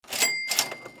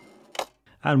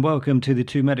And welcome to the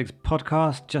Two Medics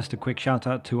podcast. Just a quick shout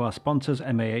out to our sponsors,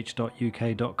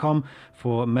 mah.uk.com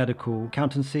for medical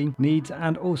accountancy needs,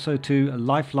 and also to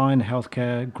Lifeline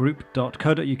Healthcare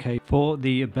Group.co.uk for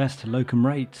the best locum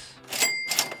rates.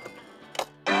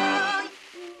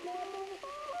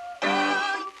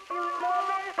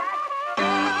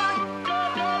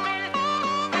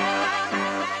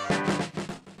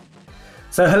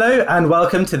 So hello and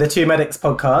welcome to the Two Medics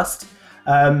podcast.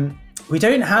 We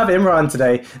don't have Imran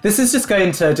today. This is just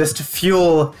going to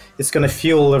fuel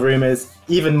the rumours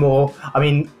even more. I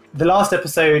mean, the last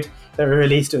episode that we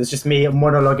released, it was just me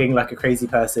monologuing like a crazy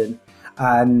person.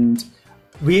 And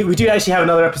we do actually have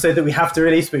another episode that we have to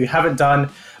release, but we haven't done.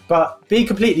 But being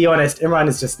completely honest, Imran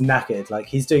is just knackered. Like,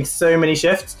 he's doing so many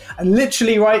shifts. And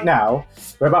literally right now,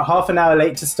 we're about half an hour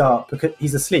late to start because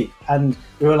he's asleep. And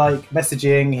we were like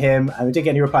messaging him and we didn't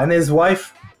get any reply. And his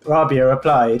wife, Rabia,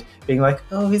 replied being like,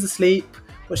 oh, he's asleep.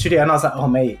 What should he do? And I was like, oh,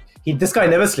 mate, this guy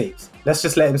never sleeps. Let's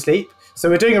just let him sleep. So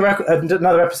we're doing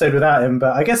another episode without him.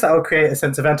 But I guess that will create a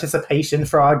sense of anticipation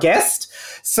for our guest.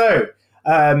 So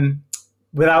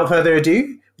without further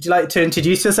ado, would you like to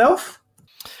introduce yourself?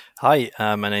 Hi,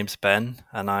 my name's Ben,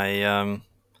 and I've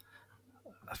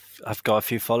got a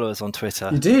few followers on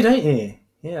Twitter. You do, don't you?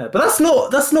 Yeah, but that's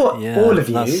not all of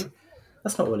you.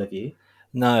 That's not all of you.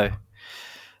 No,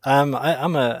 I'm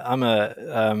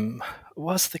a.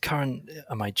 What's the current?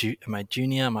 Am I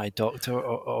junior? Am I a doctor,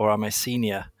 or am I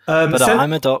senior? But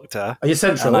I'm a doctor. Are you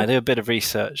central? And I do a bit of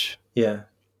research. Yeah,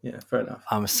 fair enough.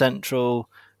 I'm a central.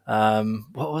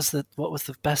 What was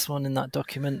the best one in that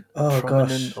document? Oh,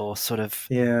 Prominent, gosh. or sort of?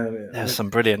 Yeah, there's some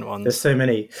brilliant ones. There's so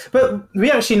many, but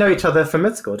we actually know each other from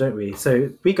med school, don't we?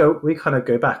 So we kind of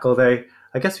go back. Although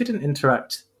I guess we didn't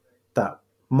interact that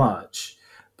much.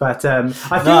 But I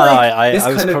feel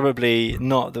I was probably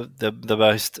not the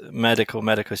most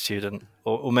medical student,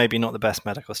 or maybe not the best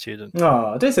medical student.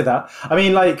 Oh, don't say that. I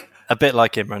mean, like a bit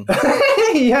like Imran.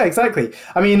 Yeah, exactly.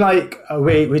 I mean, like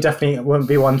we definitely won't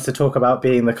be ones to talk about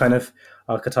being the kind of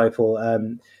archetypal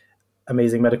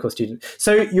amazing medical student.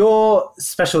 So your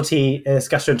specialty is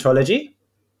gastroenterology,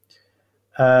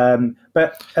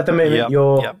 but at the moment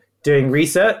you're doing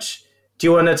research. Do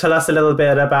you want to tell us a little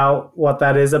bit about what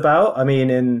that is about? I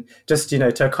mean, in just, to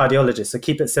a cardiologist, so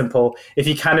keep it simple. If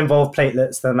you can involve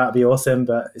platelets, then that'd be awesome,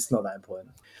 but it's not that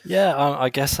important. Yeah, I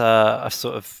guess I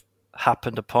sort of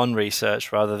happened upon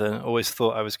research rather than always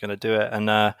thought I was going to do it. And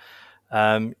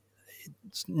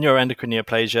neuroendocrine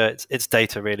neoplasia, it's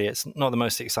data really. It's not the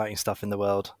most exciting stuff in the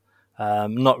world.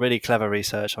 Not really clever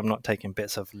research. I'm not taking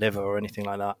bits of liver or anything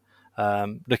like that.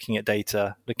 Looking at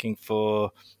data, looking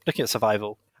at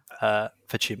survival.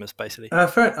 For tumours, basically. I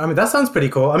mean, that sounds pretty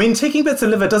cool. I mean, taking bits of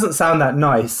liver doesn't sound that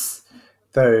nice,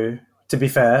 though, to be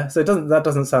fair. So that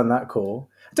doesn't sound that cool.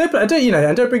 Don't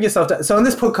bring yourself down. So on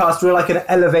this podcast, we're like an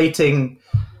elevating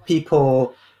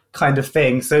people kind of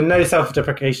thing. So no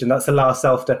self-deprecation. That's the last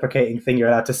self-deprecating thing you're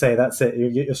allowed to say. That's it.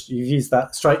 You've used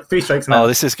that. 3 strikes now. Oh,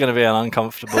 this is going to be an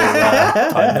uncomfortable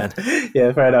time then.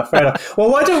 Yeah, fair enough. Well,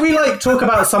 why don't we talk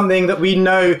about something that we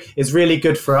know is really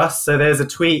good for us? So there's a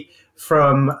tweet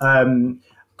from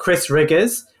Chris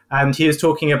Riggers, and he was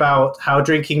talking about how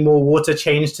drinking more water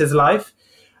changed his life.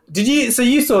 So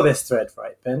you saw this thread,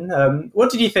 right, Ben? What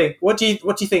did you think? What do you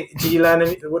think? Did you learn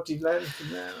anything? What did you learn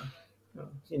from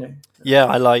there? Yeah,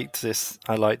 I liked this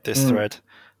thread.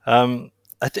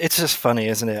 It's just funny,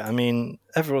 isn't it? I mean,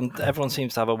 everyone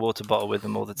seems to have a water bottle with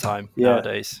them all the time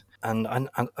nowadays. And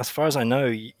as far as I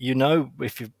know,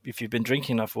 if you've been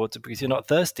drinking enough water because you're not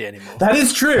thirsty anymore. That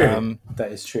is true.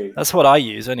 That is true. That's what I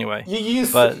use anyway. You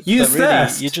use really,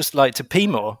 thirst. You just like to pee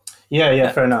more.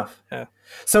 Yeah, fair enough. Yeah.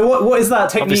 So what is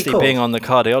that technique Obviously, called? being on the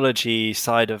cardiology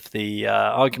side of the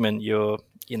argument, you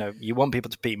want people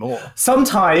to pee more.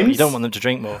 Sometimes you don't want them to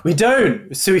drink more. We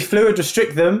don't. So we fluid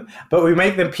restrict them, but we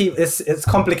make them pee. It's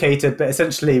complicated, but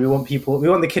essentially we want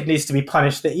the kidneys to be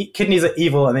punished. The kidneys are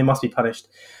evil and they must be punished.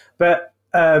 But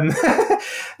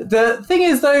the thing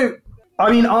is, though,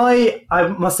 I mean, I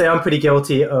must say I'm pretty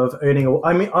guilty of owning.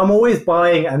 I'm always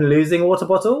buying and losing water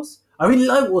bottles. I really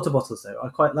like water bottles, though. I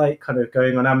quite like kind of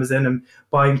going on Amazon and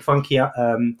buying funky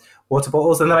water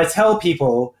bottles, and then I tell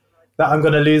people that I'm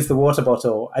going to lose the water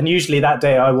bottle, and usually that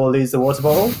day I will lose the water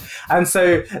bottle. And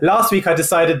so last week I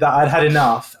decided that I'd had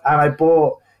enough, and I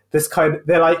bought this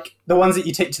they're like the ones that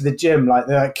you take to the gym, like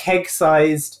they're like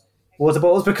keg-sized water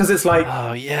bottles, because it's like,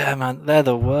 oh yeah, man, they're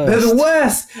the worst. They're the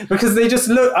worst because they just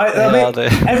look.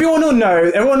 Everyone will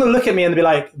know. Everyone will look at me and be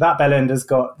like, "That Bellender's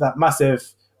got that massive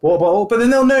water bottle," but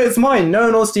then they'll know it's mine. No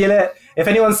one will steal it. If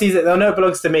anyone sees it, they'll know it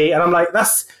belongs to me. And I'm like,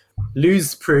 that's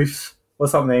lose proof or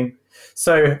something.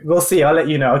 So we'll see. I'll let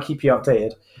you know. I'll keep you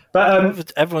updated.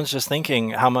 But everyone's just thinking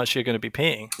how much you're going to be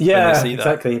peeing. Yeah, when they see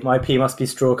exactly. My pee must be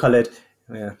straw coloured.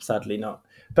 Yeah, sadly not.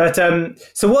 But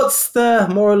so what's the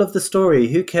moral of the story?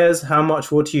 Who cares how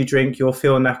much water you drink? You'll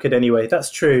feel knackered anyway.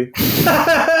 That's true.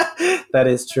 That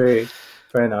is true.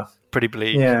 Fair enough. Pretty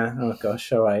bleak. Yeah. Oh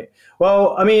gosh. All right.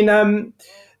 Well, I mean,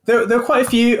 there are quite a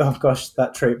few. Oh gosh,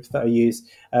 that trope that I use.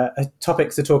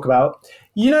 Topics to talk about.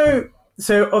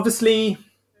 So obviously,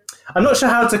 I'm not sure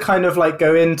how to kind of like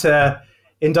go into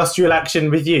industrial action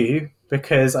with you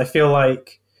because I feel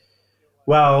like,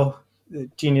 well, the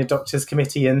Junior Doctors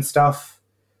Committee and stuff.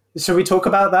 Should we talk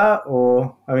about that,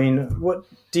 or I mean, what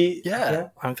do you? Yeah.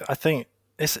 I think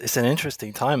it's an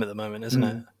interesting time at the moment, isn't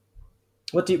it?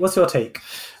 What's your take?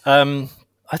 I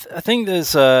think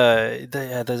there's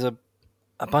a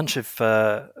bunch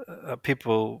of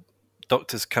people,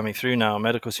 doctors coming through now,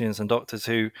 medical students and doctors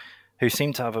who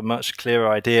seem to have a much clearer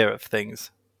idea of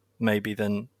things, maybe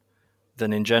than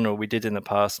in general we did in the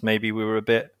past. Maybe we were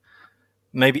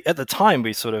maybe at the time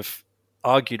we sort of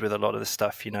argued with a lot of this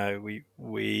stuff. We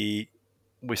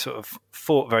sort of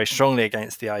fought very strongly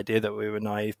against the idea that we were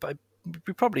naive, but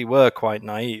we probably were quite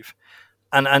naive.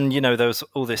 And there was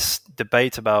all this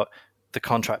debate about the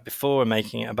contract before and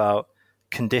making it about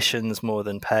conditions more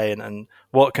than pay, and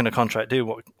what can a contract do,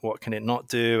 what can it not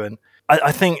do. And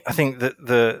I think that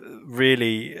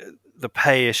the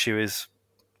pay issue is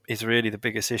really the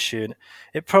biggest issue, and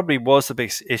it probably was the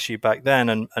biggest issue back then,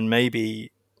 and maybe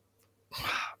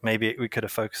we could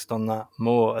have focused on that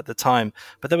more at the time.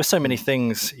 But there were so many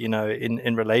things,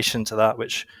 in relation to that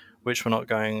which were not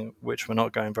going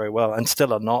very well, and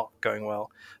still are not going well.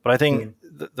 But I think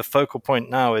the focal point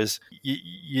now is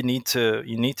you need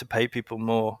to pay people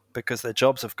more because their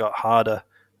jobs have got harder.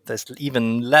 There's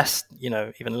even less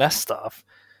staff,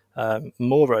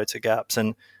 more rota gaps,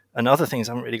 and other things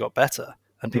haven't really got better.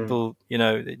 And people,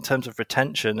 in terms of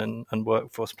retention and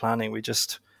workforce planning,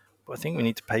 I think we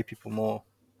need to pay people more.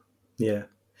 Yeah.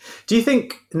 Do you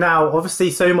think now,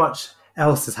 obviously so much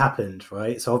else has happened,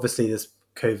 right? So obviously there's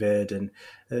COVID and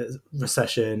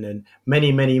recession and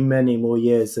many, many, many more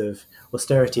years of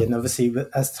austerity. And obviously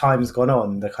as time's gone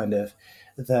on,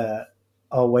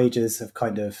 our wages have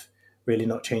kind of really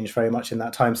not changed very much in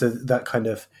that time. So that kind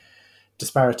of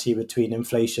disparity between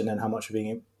inflation and how much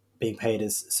we're being paid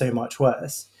is so much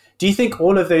worse. Do you think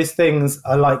all of those things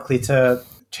are likely to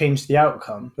change the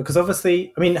outcome? Because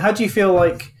obviously, I mean, how do you feel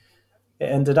like it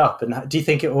ended up, and do you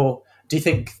think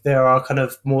there are kind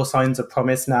of more signs of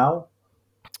promise now?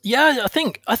 Yeah, I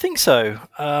think so.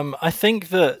 I think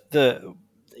that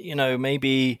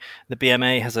maybe the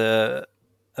BMA has a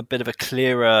bit of a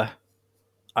clearer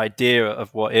idea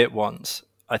of what it wants.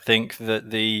 I think that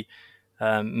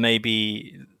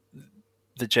maybe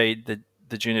the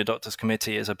Junior Doctors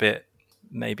Committee is a bit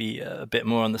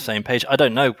more on the same page. I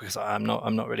don't know because I'm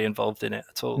not really involved in it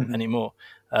at all anymore.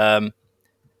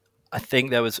 I think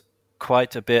there was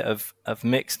quite a bit of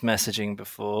mixed messaging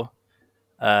before.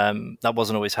 That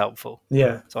wasn't always helpful.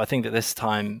 Yeah. So I think that this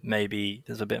time maybe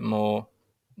there's a bit more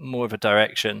of a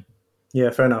direction. Yeah,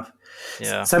 fair enough.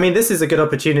 Yeah. So I mean, this is a good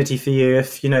opportunity for you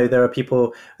if there are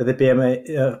people at the BMA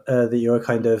that you were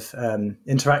kind of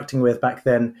interacting with back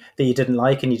then that you didn't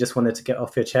like and you just wanted to get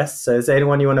off your chest. So is there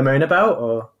anyone you want to moan about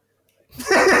or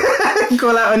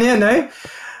call out on here? No.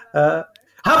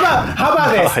 How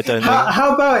about this? I don't know.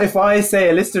 How about if I say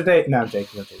a list of dates? No, I'm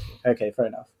joking. Okay, fair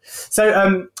enough.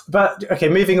 So, but okay,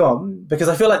 moving on, because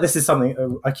I feel like this is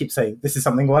something I keep saying. This is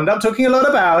something we'll end up talking a lot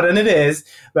about, and it is.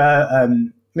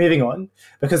 Moving on,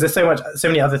 because there's so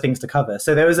many other things to cover.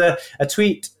 So there was a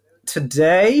tweet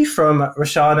today from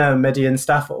Roshana Median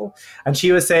Staffel, and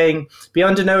she was saying, "Be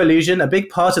under no illusion, a big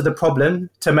part of the problem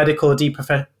to medical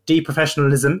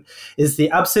deprofessionalism is the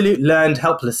absolute learned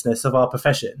helplessness of our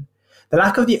profession. The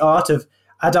lack of the art of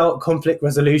adult conflict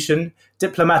resolution,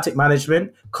 diplomatic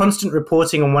management, constant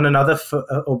reporting on one another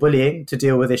or bullying to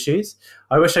deal with issues.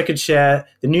 I wish I could share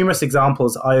the numerous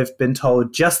examples I've been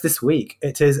told just this week.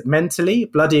 It is mentally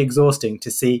bloody exhausting to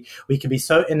see we can be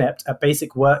so inept at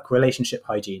basic work relationship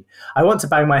hygiene. I want to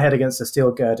bang my head against a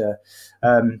steel girder.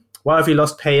 Why have we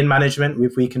lost pay in management?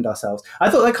 We've weakened ourselves."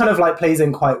 I thought that kind of like plays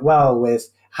in quite well with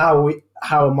how it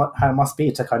must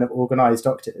be to kind of organize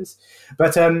doctors.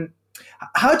 But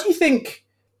how do you think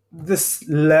this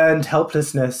learned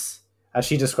helplessness, as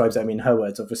she describes it, I mean, her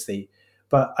words, obviously,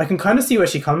 but I can kind of see where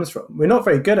she comes from. We're not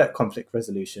very good at conflict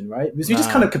resolution, right? Because we just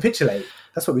kind of capitulate.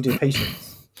 That's what we do,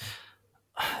 patience.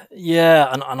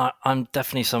 Yeah, and I'm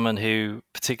definitely someone who,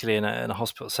 particularly in a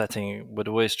hospital setting, would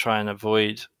always try and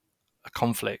avoid a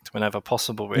conflict whenever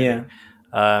possible, really.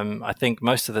 I think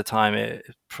most of the time it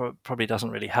probably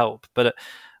doesn't really help. But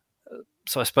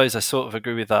so I suppose I sort of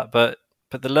agree with that. But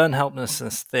the learn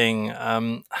helplessness thing,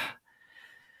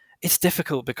 it's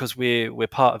difficult because we're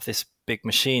part of this big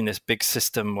machine, this big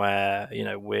system where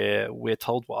we're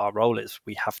told what our role is.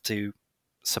 We have to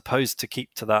supposed to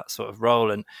keep to that sort of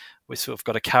role, and we sort of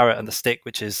got a carrot and the stick,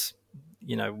 which is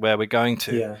where we're going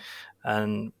to. Yeah.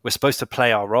 And we're supposed to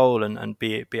play our role and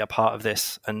be a part of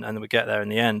this, and we get there in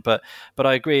the end. But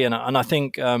I agree, and I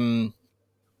think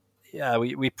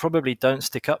we probably don't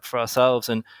stick up for ourselves,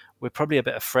 and we're probably a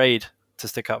bit afraid to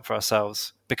stick up for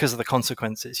ourselves because of the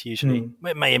consequences. Usually,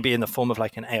 it may be in the form of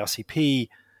like an ARCP.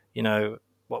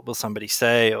 What will somebody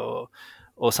say, or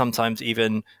sometimes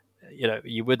even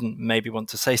you wouldn't maybe want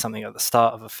to say something at the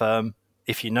start of a firm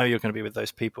if you're going to be with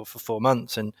those people for 4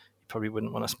 months, and probably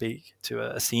wouldn't want to speak to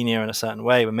a senior in a certain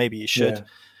way, but maybe you should.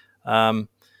 Yeah.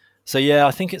 So yeah,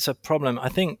 I think it's a problem. I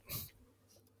don't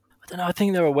know. I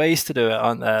think there are ways to do it,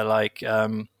 aren't there? Like,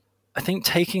 I think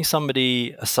taking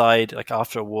somebody aside, like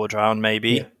after a ward round,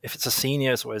 maybe if it's a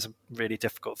senior, it's always a really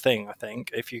difficult thing. I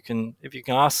think if you can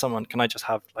ask someone, can I just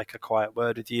have like a quiet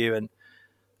word with you? And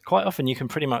quite often you can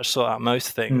pretty much sort out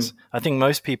most things. I think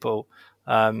most people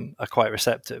are quite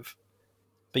receptive.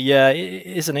 But yeah, it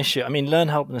is an issue. I mean, learn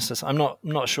helplessness, I'm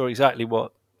not sure exactly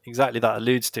what that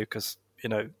alludes to, because,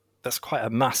 that's quite a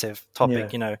massive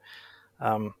topic,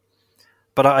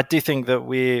 but I do think that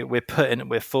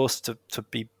we're forced to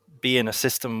be in a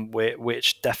system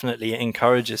which definitely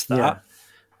encourages that.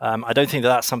 Yeah. I don't think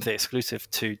that's something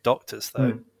exclusive to doctors,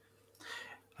 though.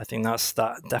 I think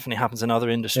that definitely happens in other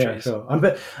industries. Yeah, sure.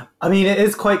 But I mean, it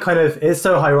is quite it's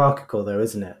so hierarchical, though,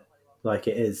 isn't it? Like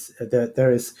it is.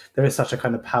 There is such a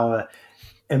kind of power,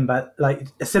 but like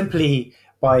simply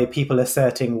by people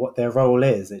asserting what their role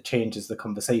is, it changes the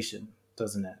conversation,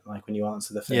 doesn't it? Like when you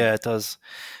answer the phone. Yeah, it does.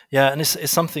 Yeah, and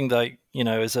it's something that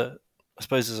I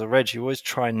suppose as a reg, you always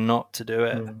try not to do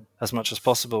it as much as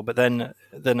possible. But then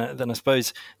I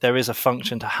suppose there is a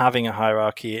function to having a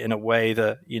hierarchy in a way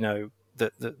that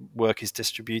that work is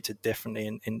distributed differently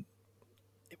in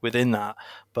within that.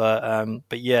 But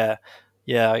yeah,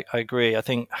 I agree. I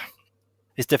think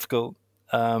it's difficult.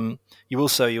 You'll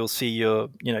see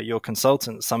your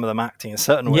consultants, some of them acting in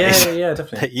certain ways. Yeah,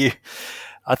 definitely.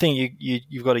 I think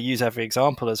you've got to use every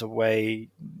example as a way.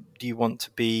 Do you want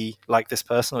to be like this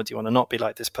person, or do you want to not be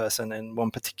like this person in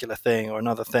one particular thing or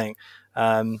another thing?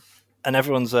 And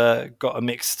everyone's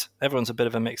everyone's a bit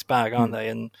of a mixed bag, aren't they?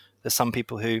 And there's some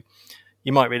people who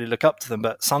you might really look up to them,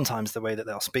 but sometimes the way that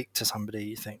they'll speak to somebody,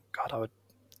 you think, God,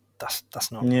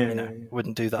 that's not,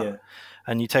 wouldn't do that. Yeah.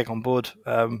 And you take on board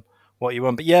what you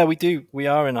want. But yeah, we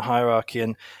are in a hierarchy,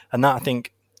 and that, I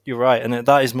think you're right. And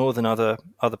that is more than other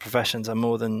professions and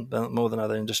more than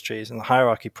other industries. And the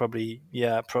hierarchy probably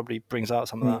brings out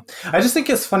some of that. I just think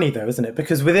it's funny though, isn't it?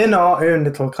 Because within our own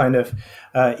little kind of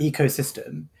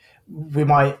ecosystem, we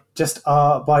might just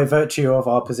by virtue of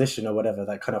our position or whatever,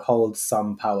 that kind of holds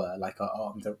some power, like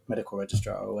the medical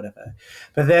registrar or whatever.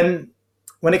 But then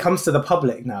when it comes to the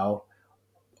public now,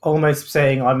 almost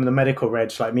saying I'm the medical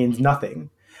reg means nothing.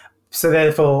 So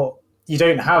therefore, you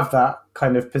don't have that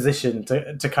kind of position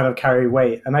to kind of carry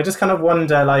weight. And I just kind of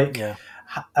wonder,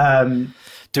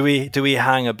 do we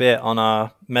hang a bit on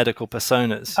our medical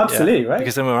personas? Absolutely, right?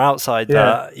 Because then we're outside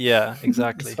that. Yeah,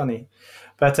 exactly. It's funny.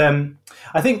 But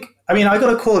I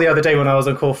got a call the other day when I was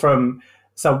on call from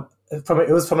it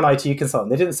was from an ITU consultant.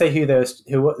 They didn't say who they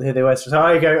were. So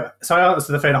I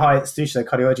answer the phone, hi, it's Dusha,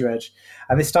 cardiology reg.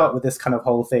 And they start with this kind of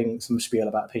whole thing, some spiel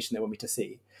about a patient they want me to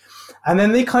see. And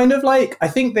then they kind of I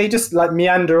think they just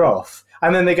meander off.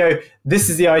 And then they go, this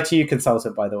is the ITU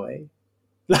consultant, by the way.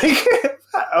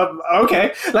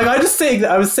 Okay. I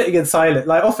was sitting in silence.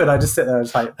 Often I just sit there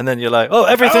and and then you're like, oh,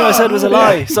 everything I said was a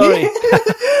lie. Sorry.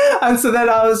 And so then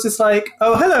I was just like,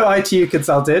 oh, hello, ITU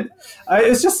consultant.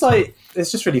 It's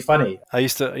just really funny. I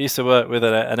used to work with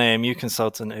an AMU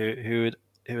consultant who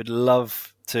would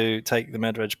love to take the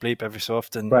MedReg bleep every so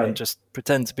often and just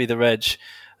pretend to be the reg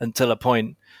until a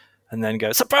point, and then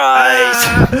go, surprise!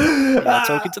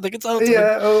 Talking to the consultant.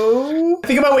 Yeah. Oh,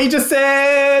 think about what you just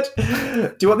said.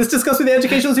 Do you want this discussed with the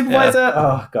educational supervisor? Yeah.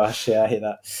 Oh gosh, yeah, I hate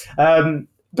that.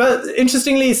 But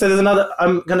interestingly, so there's another,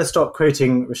 I'm going to stop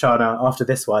quoting Roshana after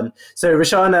this one. So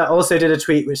Roshana also did a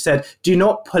tweet which said, do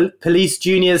not police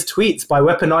juniors' tweets by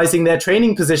weaponizing their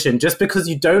training position just because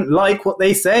you don't like what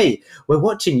they say. We're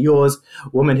watching yours,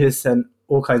 woman who's sent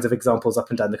all kinds of examples up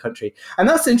and down the country. And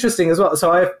that's interesting as well.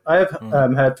 So I've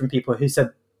heard from people who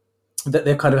said that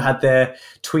they've kind of had their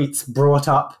tweets brought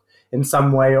up in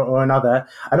some way or another.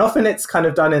 And often it's kind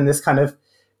of done in this kind of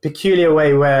peculiar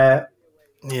way where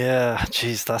Yeah,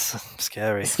 geez, that's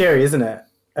scary. It's scary, isn't it?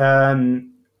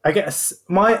 I guess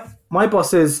my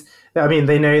bosses, I mean,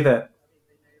 they know that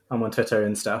I'm on Twitter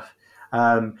and stuff.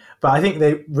 But I think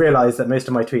they realize that most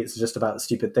of my tweets are just about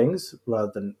stupid things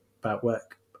rather than about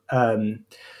work.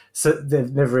 So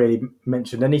they've never really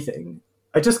mentioned anything.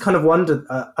 I just kind of wondered,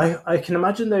 I can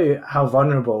imagine though how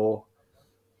vulnerable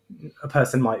a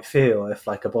person might feel if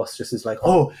like a boss just is like,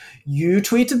 oh, you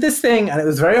tweeted this thing and it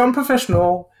was very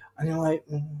unprofessional. And you're like,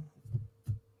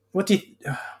 what do you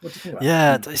think about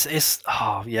Yeah, that? it's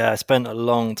oh yeah, I spent a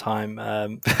long time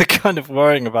kind of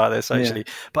worrying about this actually.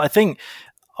 But I think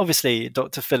obviously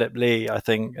Dr. Philip Lee, I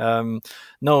think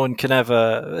no one can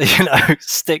ever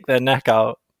stick their neck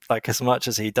out like as much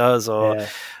as he does, or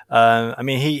I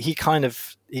mean he kind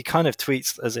of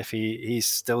tweets as if he's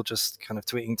still just kind of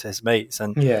tweeting to his mates,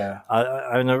 and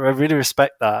I really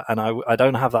respect that, and I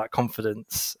don't have that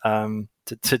confidence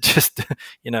to just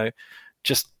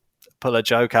just pull a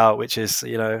joke out, which is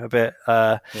a bit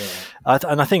and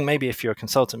I think maybe if you're a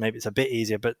consultant, maybe it's a bit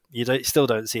easier, but you still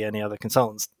don't see any other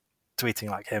consultants tweeting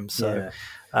like him. So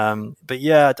but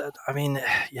yeah, I mean,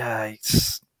 yeah,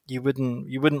 it's you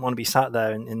wouldn't want to be sat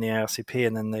there in the ARCP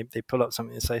and then they pull up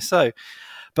something and say so.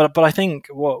 But I think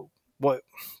what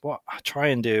I try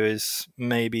and do is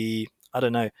maybe, I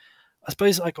don't know, I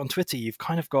suppose like on Twitter you've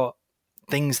kind of got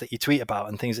things that you tweet about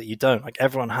and things that you don't. Like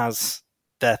everyone has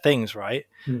their things, right?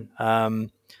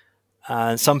 And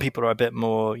some people are a bit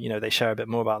more, they share a bit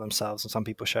more about themselves, and some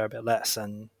people share a bit less,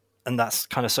 and that's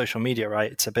kind of social media,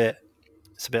 right? It's a bit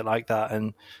like that,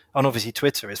 and obviously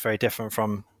Twitter is very different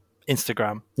from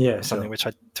Instagram, something which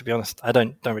I, to be honest, I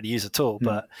don't really use at all.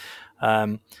 But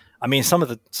I mean, some of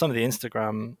the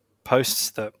Instagram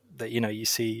posts that you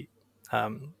see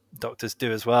doctors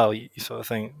do as well, you sort of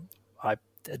think, I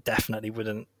definitely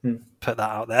wouldn't put that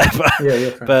out there,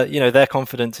 but they're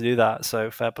confident to do that, so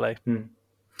fair play.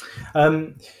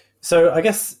 So I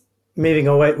guess moving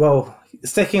away, well,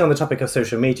 sticking on the topic of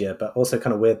social media, but also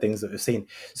kind of weird things that we've seen.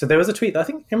 So there was a tweet that I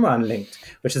think Imran linked,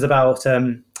 which is about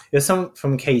it was some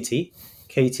from Katie,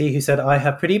 who said, I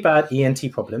have pretty bad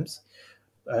ENT problems.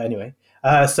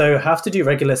 So have to do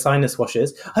regular sinus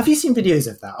washes. Have you seen videos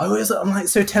of that? I'm like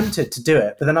so tempted to do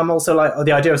it, but then I'm also like,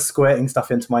 the idea of squirting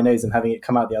stuff into my nose and having it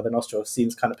come out the other nostril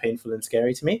seems kind of painful and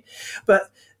scary to me. But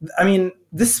I mean,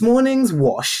 this morning's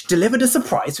wash delivered a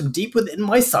surprise from deep within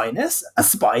my sinus. A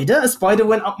spider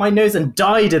went up my nose and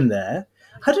died in there.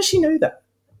 How does she know that?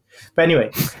 But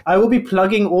anyway, I will be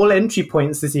plugging all entry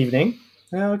points this evening.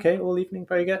 Okay, all evening,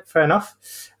 very good, fair enough.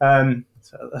 So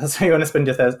that's how you want to spend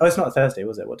your Thursday. Oh, it's not Thursday,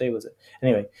 was it? What day was it?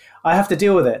 Anyway, I have to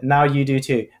deal with it. Now you do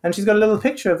too. And she's got a little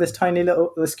picture of this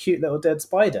cute little dead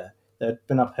spider that had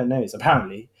been up her nose,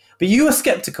 apparently. But you were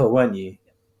skeptical, weren't you?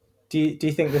 Do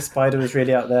you think this spider was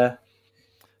really out there?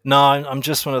 No, I'm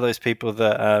just one of those people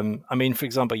that, I mean, for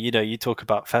example, you talk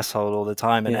about Fesshole all the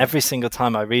time, and every single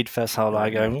time I read Fesshole,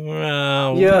 I go,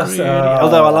 well, yes. Really?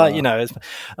 Although I like,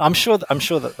 I'm sure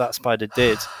that spider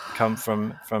did come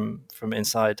from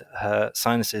inside her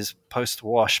sinuses post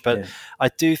wash, but I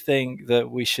do think that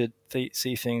we should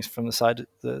see things from the side of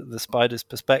the spider's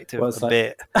perspective a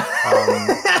bit.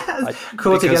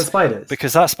 Cruelty against spiders,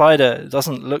 because that spider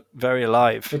doesn't look very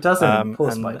alive. It doesn't. Poor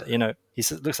spider. He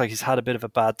looks like he's had a bit of a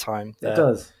bad time there. It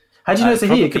does. How do you know it's a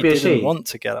he? It could be a she. Didn't want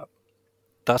to get up.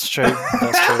 That's true.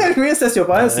 Reassess your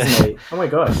biases, mate. Oh my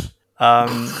gosh.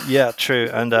 Yeah, true.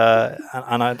 And I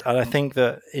think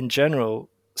that in general,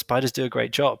 spiders do a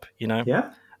great job.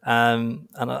 Yeah. And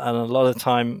a lot of the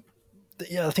time,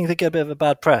 I think they get a bit of a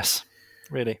bad press.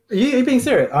 Really? Are you being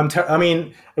serious? I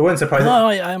mean, it wouldn't surprise me. No,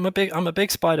 I'm a big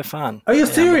spider fan. Oh, you're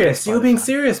serious? You were being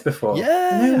serious before.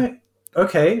 Yeah. No.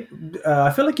 Okay.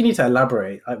 I feel like you need to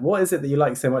elaborate. Like, what is it that you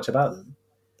like so much about them?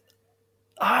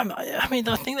 I mean,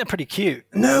 I think they're pretty cute.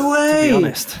 No way. To be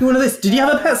honest. One of this. Did you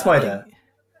have a pet spider?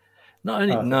 Not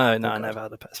only no, I never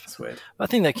had a pet spider. That's weird. I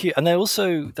think they're cute, and they're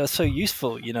so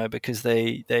useful, because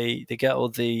they get all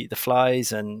the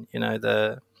flies and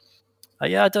the.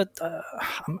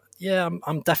 I'm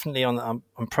definitely I'm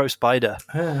pro spider.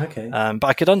 Okay. But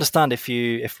I could understand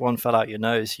if one fell out your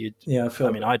nose, you'd. Yeah,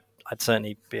 I'd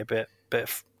certainly be a bit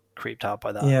creeped out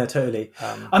by that. Yeah, totally.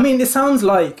 I mean, it sounds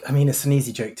like, it's an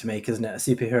easy joke to make, isn't it? A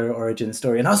superhero origin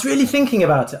story. And I was really thinking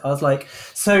about it. I was like,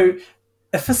 so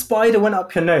if a spider went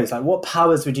up your nose, like what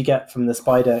powers would you get from the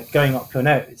spider going up your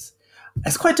nose?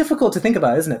 It's quite difficult to think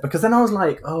about, isn't it? Because then I was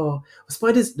like,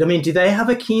 spiders, do they have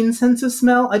a keen sense of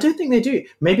smell? I don't think they do.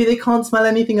 Maybe they can't smell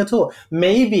anything at all.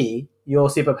 Maybe your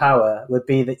superpower would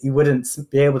be that you wouldn't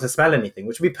be able to smell anything,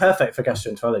 which would be perfect for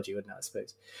gastroenterology, wouldn't it, I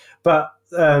suppose? But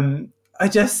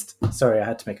sorry, I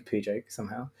had to make a poo joke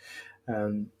somehow.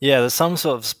 Yeah, there's some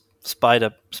sort of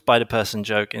spider person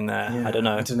joke in there. Yeah, I don't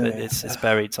know. It's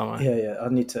buried somewhere. Yeah, I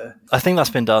need to. I think that's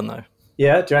been done though.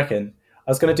 Yeah, do you reckon?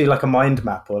 I was going to do like a mind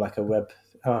map or like a web.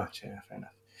 Oh, yeah, fair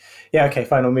enough. Yeah, okay,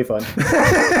 fine. We'll move on.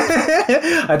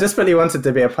 I desperately wanted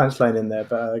to be a punchline in there,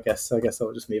 but I guess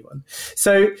I'll just move on.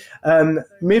 So,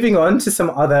 moving on to some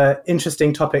other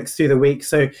interesting topics through the week.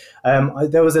 So,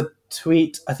 there was a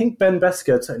tweet. I think Ben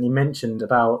Besker certainly mentioned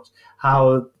about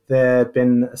how there had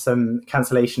been some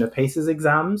cancellation of PACES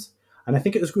exams, and I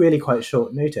think it was really quite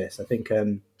short notice. I think,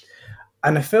 and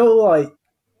I feel like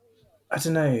I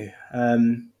don't know.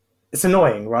 It's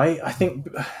annoying, right? I think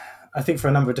for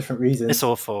a number of different reasons. It's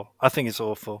awful. I think it's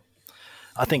awful.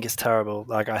 I think it's terrible.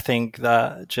 Like, I think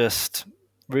that just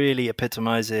really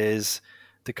epitomizes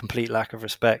the complete lack of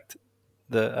respect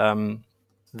that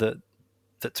that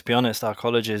to be honest, our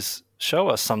colleges show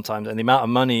us sometimes, and the amount of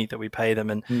money that we pay them,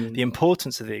 and the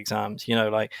importance of the exams. You know,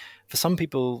 like for some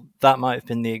people, that might have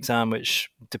been the exam which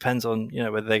depends on, you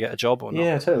know, whether they get a job or not.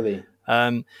 Yeah, totally.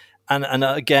 And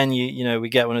again, you know, we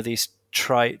get one of these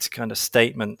trite kind of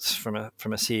statements from a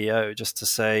CEO just to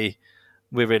say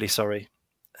we're really sorry,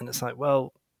 and it's like,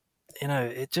 well, you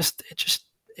know, it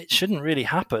shouldn't really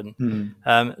happen.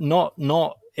 Not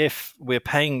if we're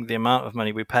paying the amount of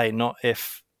money we pay, not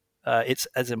if it's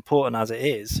as important as it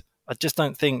is. I just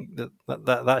don't think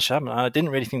that should happen. I didn't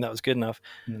really think that was good enough,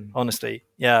 honestly.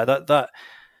 Yeah, that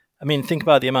I mean, think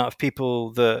about the amount of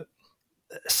people that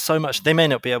so much they may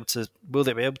not be able to. Will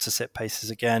they be able to sit PACES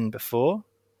again before?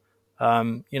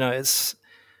 You know, it's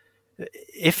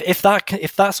if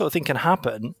that sort of thing can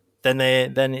happen, then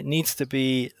it needs to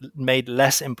be made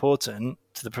less important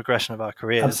to the progression of our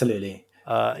careers. Absolutely.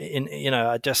 There's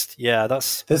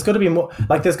got to be more.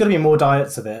 Like, there's got to be more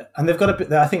diets of it, and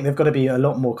I think they've got to be a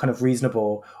lot more kind of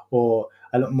reasonable, or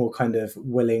a lot more kind of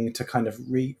willing to kind of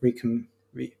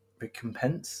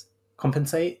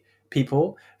compensate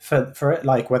people for it.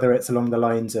 Like, whether it's along the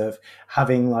lines of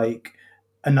having like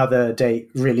another date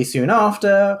really soon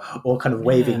after, or kind of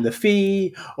waiving the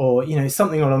fee, or, you know,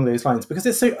 something along those lines, because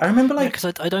it's so. I remember like,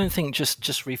 because I don't think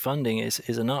just refunding is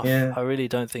enough. I really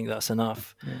don't think that's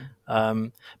enough.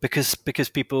 Because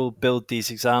people build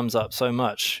these exams up so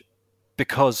much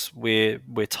because we're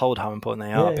told how important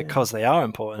they are, because they are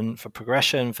important for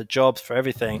progression, for jobs, for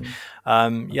everything.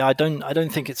 I don't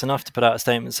think it's enough to put out a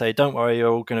statement and say, don't worry,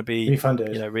 you're all going to be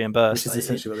refunded, you know, reimbursed. Which is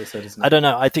essentially what they said, isn't it? I don't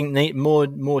know. I think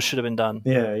more should have been done.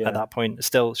 At that point, it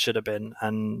still should have been,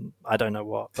 and I don't know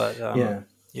what, but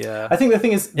yeah. I think the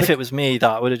thing is, if it was me,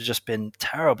 that would have just been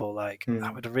terrible. Like, I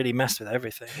would have really messed with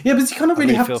everything. Yeah, but you kind of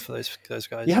really have feel to, for those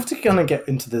guys. You have to kind of get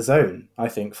into the zone, I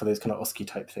think, for those kind of OSCE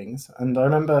type things. And I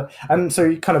remember, and so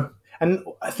you kind of, and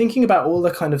thinking about all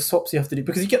the kind of swaps you have to do,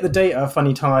 because you get the date at a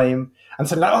funny time, and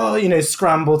so like, oh, you know,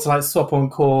 scramble to like swap on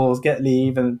calls, get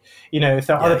leave, and, you know, if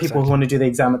there are other people who want to do the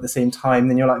exam at the same time,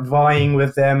 then you're like vying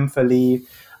with them for leave.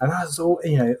 And that's all,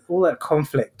 you know, all that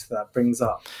conflict that brings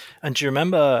up. And do you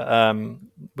remember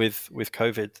with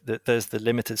COVID that there's the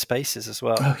limited spaces as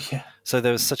well? Oh yeah. So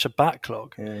there was such a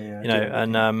backlog, you know,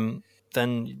 and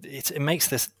then it makes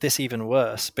this even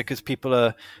worse, because people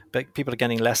are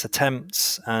getting less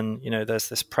attempts, and, you know, there's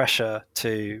this pressure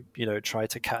to, you know, try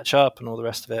to catch up and all the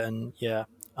rest of it. And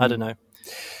I don't know.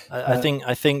 I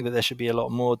think that there should be a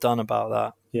lot more done about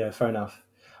that. Yeah, fair enough.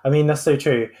 I mean, that's so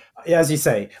true. Yeah, as you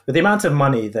say, with the amount of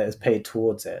money that is paid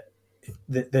towards it,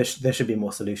 there should be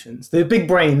more solutions. The big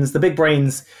brains,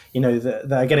 you know,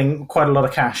 that are getting quite a lot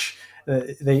of cash,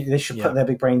 they should put their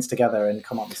big brains together and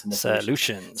come up with some more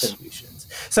solutions.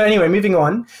 So anyway, moving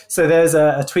on. So there's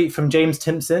a tweet from James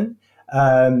Timpson.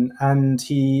 And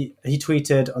he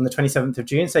tweeted on the 27th of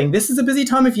June saying, "This is a busy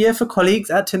time of year for colleagues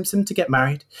at Timpson to get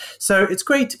married. So it's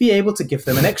great to be able to give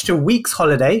them an extra week's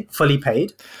holiday, fully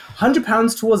paid,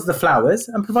 £100 towards the flowers,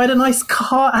 and provide a nice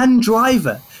car and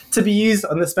driver to be used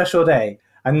on the special day."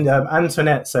 And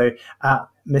Antoinette, so at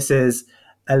Mrs.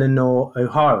 Eleanor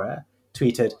O'Hara,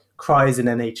 tweeted, "Cries in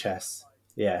NHS."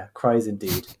 Yeah, cries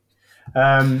indeed.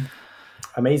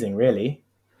 Amazing, really.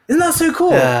 Isn't that so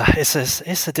cool? Yeah,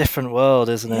 it's a different world,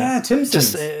 isn't it? Yeah,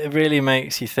 Timpson's. It really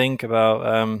makes you think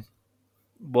about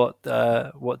what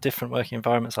different working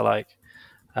environments are like.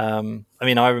 I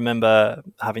mean, I remember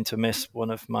having to miss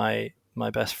one of my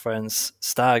best friend's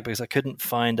stag because I couldn't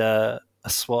find a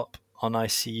swap on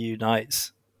ICU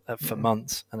nights for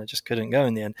months, and I just couldn't go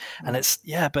in the end. And it's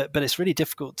but it's really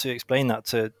difficult to explain that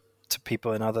to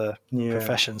people in other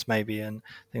professions, maybe, and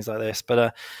things like this.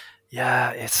 But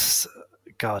it's.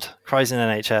 God, cries in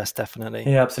NHS, definitely.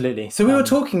 Yeah, absolutely. So we were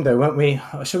talking, though, weren't we?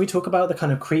 Shall we talk about the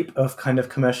kind of creep of kind of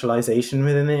commercialization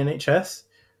within the NHS?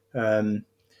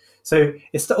 So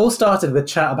it all started with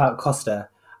chat about Costa,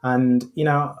 and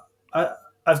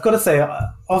I've got to say,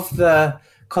 of the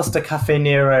Costa Cafe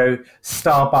Nero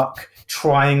Starbucks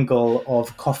triangle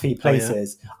of coffee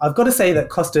places, I've got to say that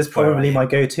Costa is probably my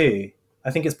go-to.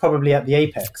 I think it's probably at the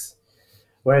apex,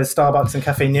 whereas Starbucks and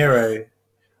Cafe Nero,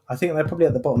 I think they're probably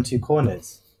at the bottom two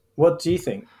corners. What do you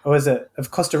think? Or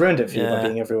have Costa ruined it for you by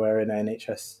being everywhere in the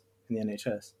NHS?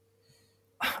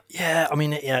 Yeah, I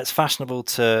mean, it's fashionable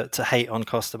to hate on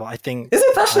Costa, but I think... Is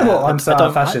it fashionable? I'm so out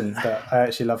of fashion, but I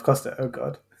actually love Costa. Oh,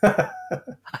 God.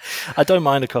 I don't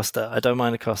mind a Costa.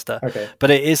 Okay. But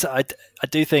it is, I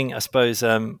do think, I suppose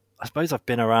I've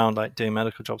been around like doing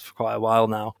medical jobs for quite a while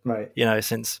now. Right.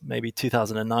 Since maybe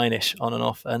 2009-ish, on and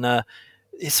off. And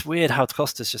it's weird how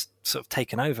Costa's just sort of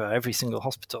taken over every single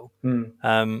hospital.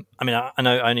 I mean, I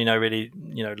only know really,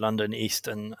 London East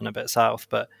and a bit South,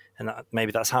 but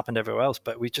maybe that's happened everywhere else.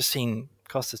 But we've just seen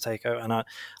Costa take over, and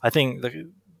I think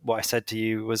what I said to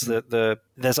you was that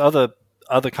there's other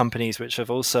companies which have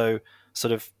also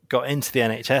sort of got into the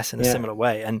NHS in a similar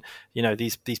way, and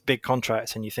these big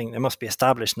contracts, and you think they must be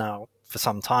established now for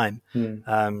some time.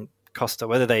 Costa,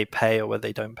 whether they pay or whether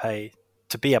they don't pay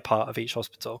to be a part of each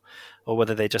hospital, or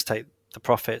whether they just take the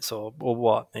profits or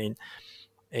what. I mean,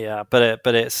 but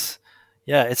it's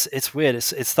weird.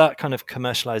 It's that kind of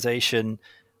commercialization.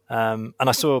 And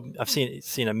I've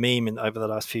seen a meme over the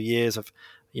last few years of,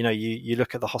 you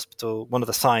look at the hospital, one of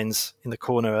the signs in the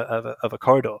corner of a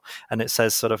corridor, and it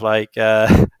says sort of like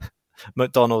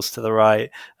McDonald's to the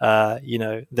right,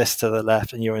 this to the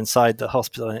left, and you're inside the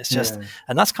hospital, and it's just,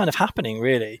 and that's kind of happening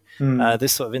really.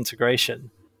 This sort of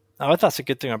integration. Now, if that's a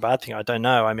good thing or a bad thing, I don't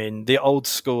know. I mean, the old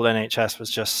school NHS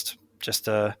was just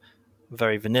a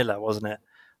very vanilla, wasn't it?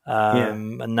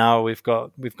 And now we've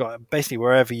got basically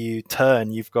wherever you turn,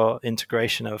 you've got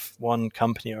integration of one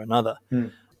company or another.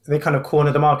 They kind of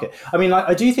corner the market. I mean,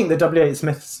 I do think the WH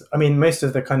Smiths, I mean, most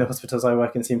of the kind of hospitals I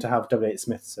work in seem to have WH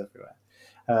Smiths everywhere.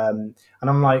 And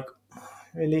I'm like,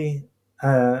 really?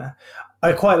 I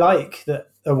quite like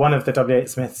that one of the WH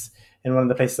Smiths in one of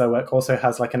the places I work also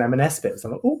has like an M&S bit. So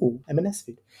I'm like, ooh, M&S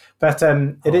food. But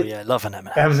love an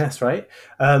M&S. M&S, right?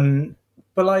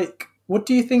 But like, what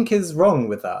do you think is wrong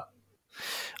with that?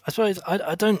 I suppose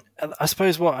I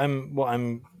suppose what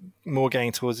I'm more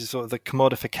getting towards is sort of the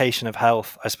commodification of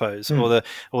health, I suppose, or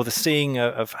the seeing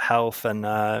of health and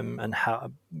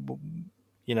how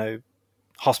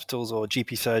hospitals or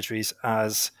GP surgeries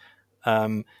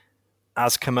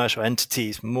as commercial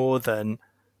entities more than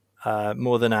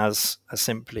as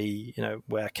simply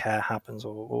where care happens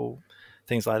or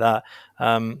things like that.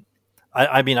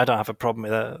 I mean, I don't have a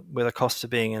problem with a Costa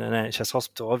being in an NHS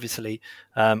hospital. Obviously,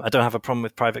 I don't have a problem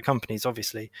with private companies.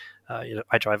 Obviously,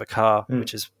 I drive a car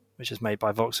which is made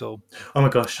by Vauxhall. Oh my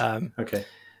gosh! Okay.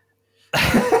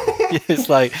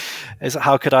 It's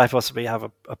how could I possibly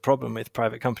have a problem with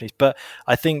private companies? But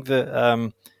I think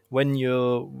that when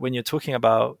you're talking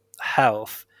about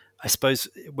health, I suppose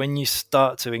when you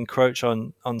start to encroach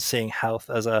on seeing health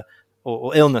as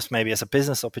or illness maybe as a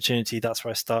business opportunity, that's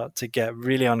where I start to get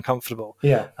really uncomfortable.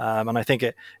 And I think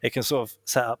it can sort of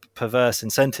set up perverse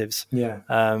incentives.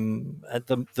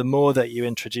 The more that you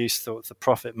introduce the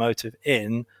profit motive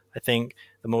in, I think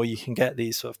the more you can get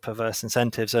these sort of perverse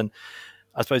incentives. And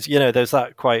I suppose there's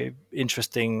that quite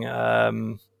interesting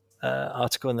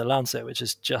article in the Lancet which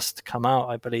has just come out,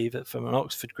 I believe, from an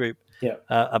Oxford group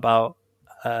about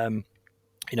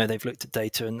they've looked at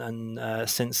data and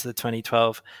since the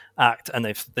 2012 Act, and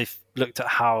they've looked at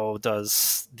how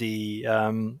does the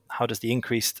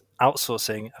increased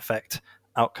outsourcing affect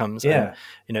outcomes. And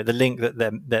the link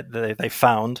that they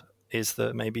found is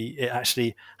that maybe it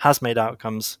actually has made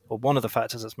outcomes, or one of the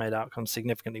factors that's made outcomes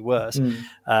significantly worse.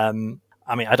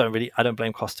 I mean, I don't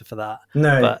blame Costa for that.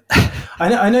 No, but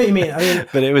I know what you mean. I mean,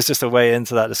 but it was just a way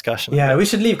into that discussion. Yeah, we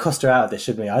should leave Costa out of this,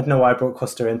 shouldn't we? I don't know why I brought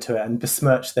Costa into it and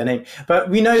besmirched their name, but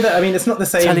we know that. I mean, it's not the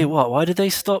same. Tell you what, why did they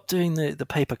stop doing the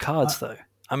paper cards though?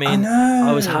 I mean,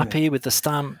 I was happy with the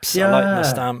stamps. I liked my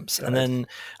stamps, and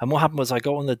what happened was I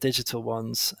got on the digital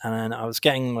ones, and then I was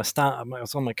getting my stamp. I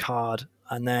was on my card,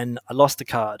 and then I lost the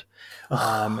card.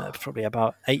 Probably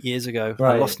about 8 years ago.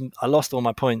 Right. I lost all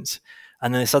my points.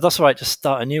 And then they said, that's all right, just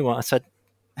start a new one. I said,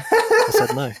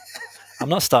 no, I'm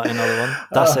not starting another one.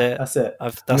 That's it. That's it.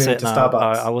 That's it now.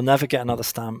 I will never get another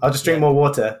stamp. I'll just drink more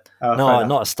water. No,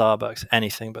 not a Starbucks.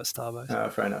 Anything but Starbucks. Oh,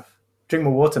 fair enough. Drink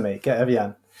more water, mate. Get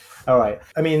Evian. All right.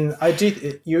 I mean, I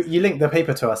do. You linked the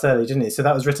paper to us earlier, didn't you? So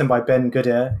that was written by Ben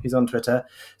Goodyear, who's on Twitter.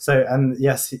 So and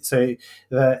yes, so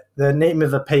the name of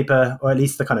the paper, or at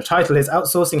least the kind of title, is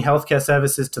 "Outsourcing Healthcare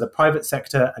Services to the Private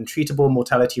Sector and Treatable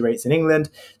Mortality Rates in England,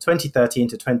 2013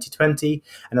 to 2020: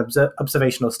 An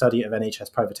Observational Study of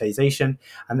NHS Privatisation."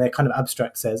 And their kind of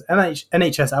abstract says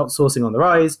NHS outsourcing on the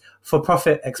rise,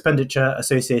 for-profit expenditure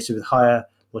associated with higher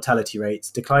mortality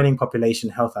rates, declining population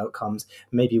health outcomes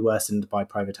may be worsened by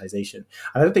privatization.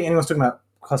 I don't think anyone's talking about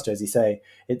Costa, as you say.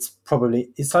 It's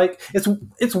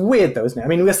weird though, isn't it? I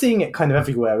mean, we're seeing it kind of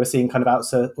everywhere. We're seeing kind of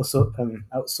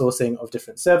outsourcing of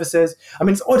different services. I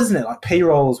mean, it's odd, isn't it? Like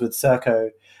payrolls with Serco,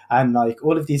 and like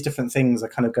all of these different things are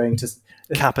kind of going to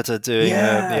Capita doing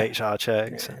the HR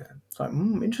checks. Yeah. It's like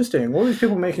interesting. All these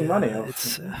people making money.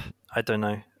 It's I don't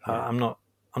know.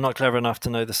 I'm not clever enough to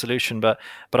know the solution, but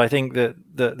I think that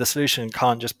the solution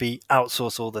can't just be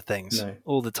outsource all the things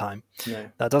all the time.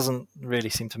 No. That doesn't really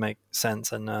seem to make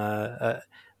sense. And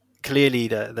clearly,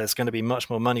 there's going to be much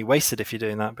more money wasted if you're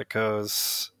doing that,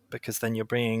 because then you're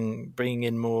bringing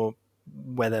in more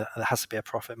where there has to be a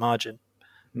profit margin.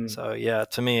 So yeah,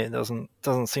 to me, it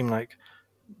doesn't seem like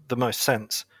the most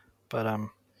sense. But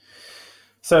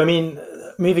So, I mean,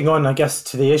 moving on, I guess,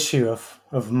 to the issue of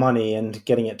money and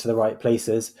getting it to the right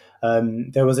places,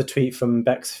 there was a tweet from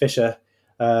Bex Fisher,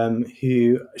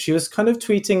 who she was kind of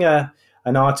tweeting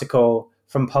an article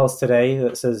from Pulse Today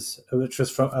that says, which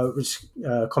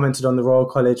commented on the Royal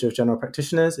College of General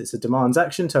Practitioners. It's a demands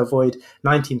action to avoid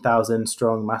 19,000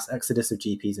 strong mass exodus of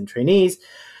GPs and trainees,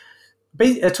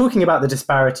 talking about the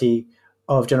disparity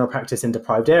of general practice in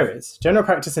deprived areas. General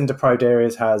practice in deprived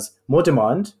areas has more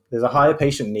demand, there's a higher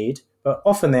patient need, but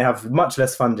often they have much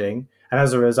less funding, and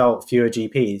as a result, fewer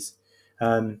GPs.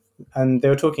 And they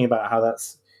were talking about how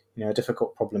that's a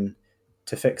difficult problem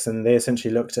to fix, and they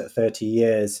essentially looked at 30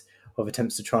 years of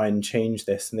attempts to try and change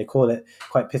this, and they call it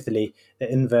quite pithily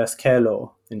the inverse care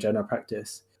law in general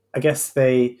practice. I guess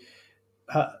the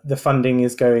funding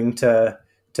is going to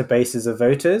bases of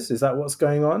voters. Is that what's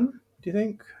going on, do you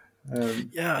think?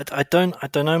 I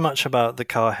don't know much about the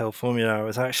Cahill formula. I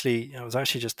was actually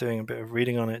just doing a bit of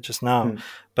reading on it just now,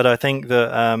 but I think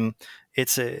that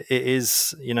it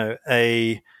is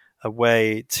a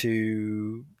way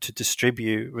to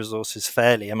distribute resources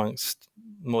fairly amongst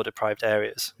more deprived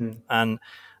areas, and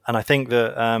I think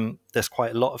that there's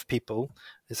quite a lot of people.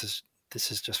 This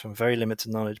is just from very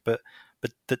limited knowledge, but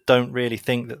that don't really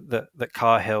think that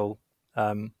Cahill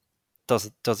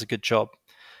does a good job.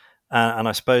 And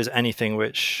I suppose anything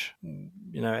which,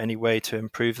 any way to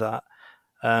improve that,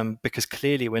 because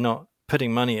clearly we're not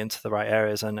putting money into the right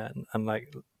areas, and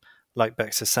like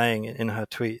Bex is saying in her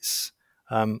tweets,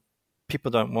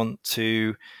 people don't want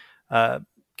to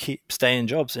stay in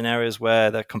jobs in areas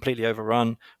where they're completely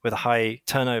overrun with a high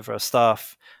turnover of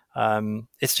staff.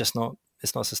 It's not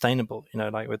sustainable.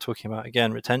 Like we're talking about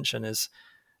again, retention is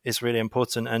really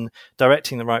important, and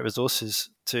directing the right resources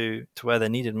to where they're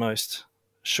needed most.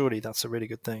 Surely that's a really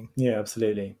good thing. Yeah,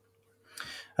 absolutely.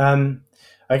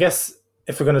 I guess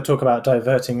if we're going to talk about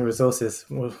diverting resources,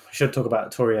 we should talk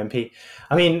about Tory MP.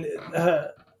 I mean,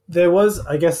 there's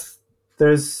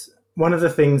one of the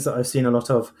things that I've seen a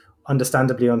lot of,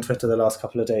 understandably, on Twitter the last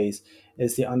couple of days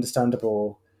is the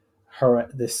understandable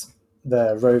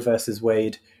the Roe versus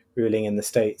Wade ruling in the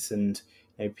States, and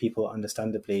people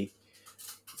understandably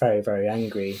very, very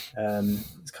angry.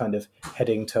 It's kind of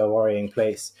heading to a worrying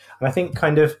place. And I think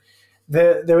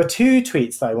there were two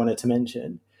tweets that I wanted to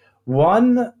mention.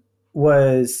 One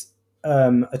was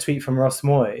a tweet from Ross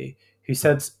Moy, who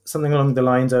said something along the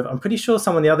lines of, I'm pretty sure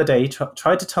someone the other day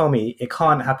tried to tell me it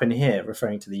can't happen here,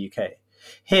 referring to the UK.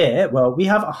 Here, well, we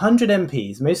have 100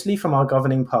 MPs, mostly from our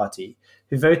governing party,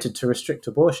 who voted to restrict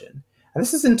abortion. And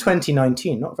this is in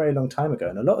 2019, not a very long time ago.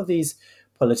 And a lot of these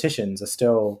politicians are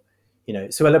still,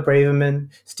 Suella Braverman,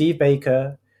 Steve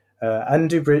Baker,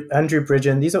 Andrew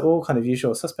Bridgen. These are all kind of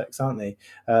usual suspects, aren't they?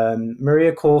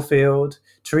 Maria Caulfield,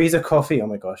 Theresa Coffey. Oh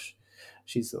my gosh,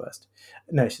 she's the worst.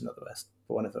 No, she's not the worst,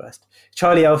 but one of the worst.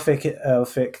 Charlie Elphick, I'll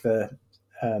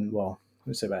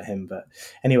say about him, but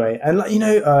anyway, and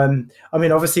I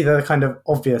mean, obviously the kind of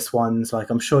obvious ones,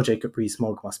 like I'm sure Jacob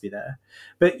Rees-Mogg must be there,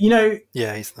 but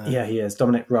yeah, he's there. Yeah, he is.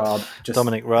 Dominic Raab,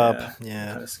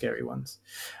 yeah, kind of scary ones.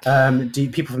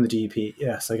 People from the DUP,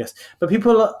 yes, I guess, but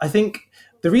people, I think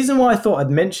the reason why I thought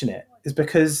I'd mention it is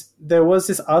because there was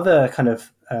this other kind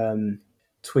of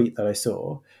tweet that I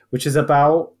saw, which is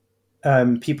about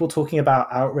people talking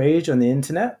about outrage on the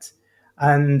internet,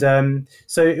 and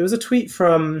so it was a tweet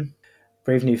from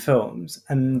Brave New Films,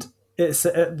 and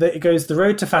it goes, the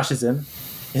road to fascism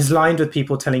is lined with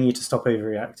people telling you to stop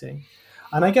overreacting.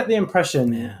 And I get the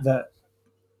impression that,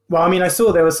 well, I mean, I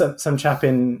saw there was some chap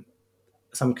in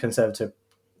some Conservative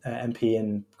MP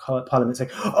in Parliament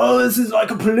saying, "Oh, this is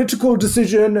like a political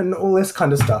decision," and all this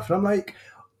kind of stuff. And I'm like,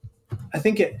 I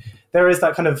think there is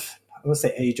that kind of, I won't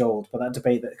say age old, but that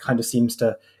debate that kind of seems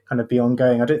to kind of be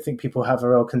ongoing. I don't think people have a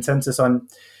real consensus on,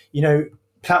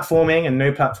 platforming and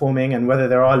no platforming, and whether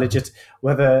there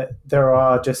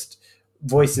are just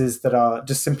voices that are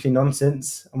just simply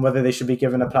nonsense, and whether they should be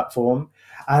given a platform,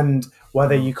 and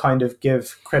whether you kind of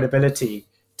give credibility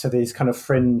to these kind of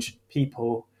fringe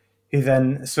people who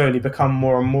then slowly become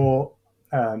more and more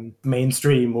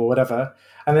mainstream or whatever,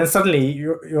 and then suddenly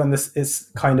you're on this, it's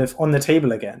kind of on the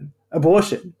table again.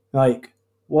 Abortion, like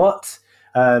what?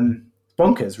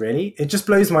 Bonkers, really. It just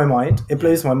blows my mind. It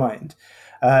blows my mind.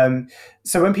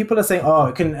 So when people are saying, "Oh,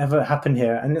 it couldn't ever happen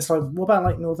here," and it's like, what about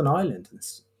like Northern Ireland?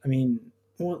 I mean,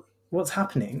 what's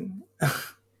happening?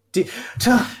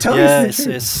 Tell me.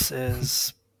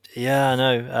 Yeah, I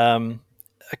know.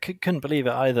 I couldn't believe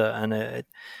it either, and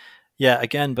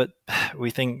again, but we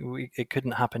think it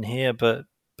couldn't happen here, but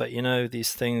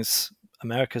these things,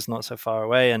 America's not so far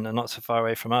away, and not so far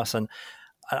away from us, and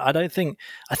I think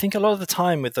a lot of the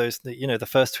time with those, the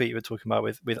first tweet you were talking about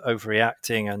with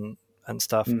overreacting and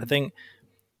stuff, I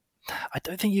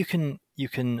don't think you can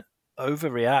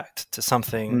overreact to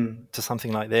something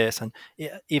like this, and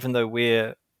even though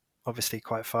we're obviously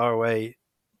quite far away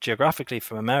geographically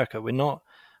from America, we're not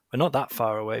that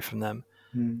far away from them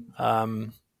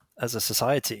as a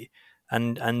society,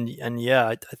 and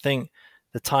I think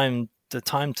the time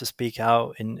to speak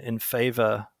out in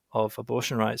favor of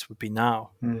abortion rights would be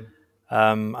now.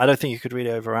 I don't think you could really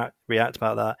overreact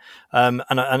about that. And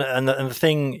the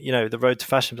thing, the road to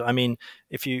fascism. I mean,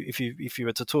 if you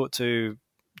were to talk to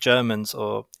Germans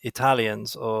or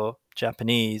Italians or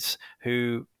Japanese,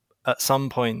 who at some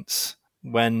points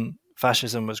when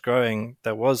fascism was growing,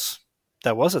 there was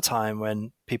a time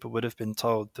when people would have been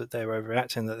told that they were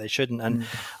overreacting, that they shouldn't. And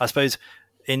I suppose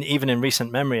even in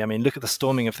recent memory, I mean, look at the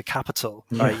storming of the Capitol,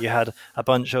 right? You had a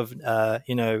bunch of,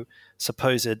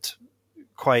 supposed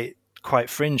quite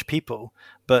fringe people,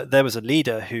 but there was a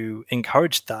leader who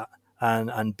encouraged that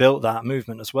and built that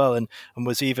movement as well, and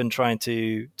was even trying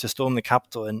to storm the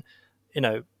Capitol. And,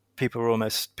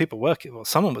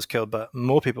 someone was killed, but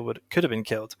more people could have been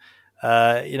killed.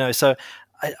 So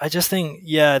I just think,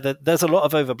 that there's a lot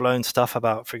of overblown stuff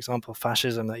about, for example,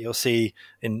 fascism that you'll see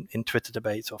in Twitter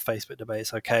debates or Facebook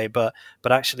debates. Okay, but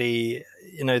actually,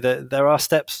 there are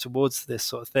steps towards this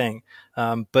sort of thing.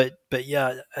 But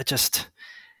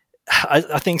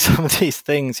I think some of these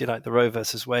things, like the Roe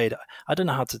versus Wade, I don't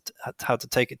know how to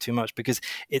take it too much, because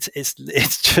it's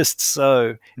just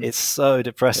so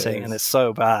depressing and it's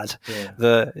so bad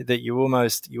that you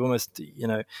almost you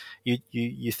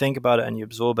think about it and you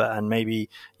absorb it, and maybe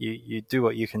you do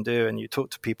what you can do and you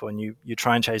talk to people and you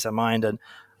try and change their mind, and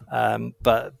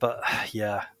but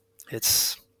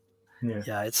it's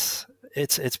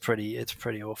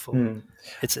pretty awful.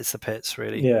 It's the pits,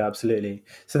 really. Yeah, absolutely.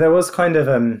 So there was kind of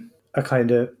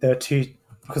there are two,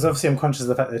 because obviously I'm conscious of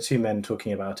the fact there are two men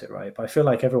talking about it, right? But I feel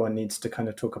like everyone needs to kind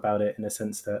of talk about it in a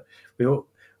sense that we all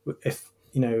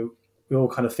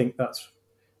kind of think that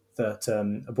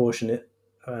abortion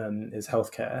is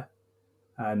healthcare,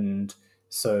 and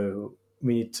so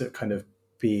we need to kind of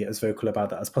be as vocal about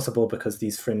that as possible, because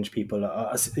these fringe people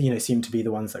are, seem to be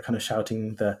the ones that are kind of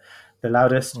shouting the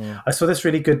loudest. I saw this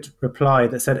really good reply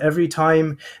that said, "Every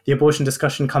time the abortion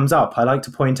discussion comes up, I like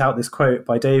to point out this quote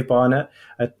by Dave Barnett,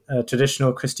 a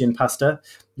traditional Christian pastor.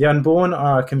 The unborn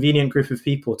are a convenient group of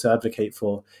people to advocate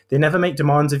for. They never make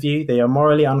demands of you. They are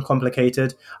morally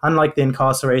uncomplicated. Unlike the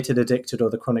incarcerated, addicted, or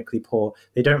the chronically poor,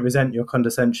 they don't resent your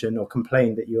condescension or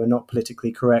complain that you are not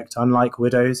politically correct. Unlike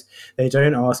widows, they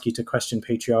don't ask you to question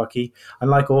patriarchy.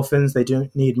 Unlike orphans, they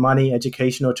don't need money,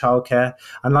 education, or childcare.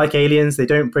 Unlike aliens, they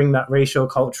don't bring that racial,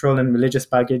 cultural, and religious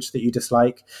baggage that you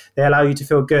dislike. They allow you to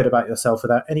feel good about yourself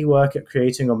without any work at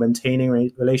creating or maintaining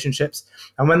relationships.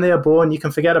 And when they are born, you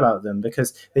can forget about them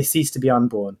because they cease to be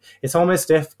unborn. It's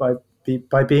almost if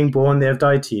by being born, they have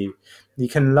died to you. You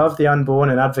can love the unborn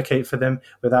and advocate for them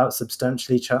without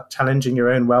substantially challenging your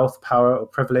own wealth, power, or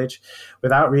privilege,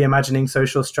 without reimagining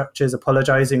social structures,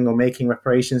 apologizing, or making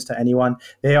reparations to anyone.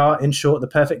 They are, in short, the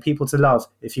perfect people to love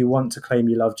if you want to claim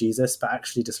you love Jesus, but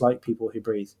actually dislike people who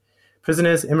breathe.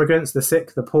 Prisoners, immigrants, the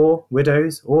sick, the poor,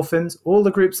 widows, orphans, all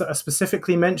the groups that are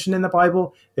specifically mentioned in the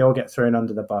Bible, they all get thrown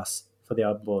under the bus for the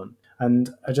unborn."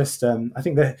 And I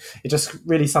think that it just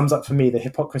really sums up for me the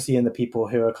hypocrisy in the people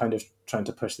who are kind of trying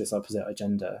to push this opposite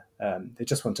agenda. They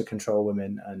just want to control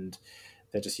women, and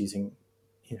they're just using,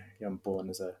 the unborn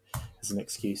as an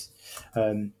excuse.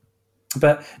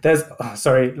 but there's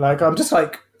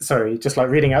just like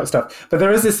reading out stuff. But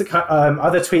there is this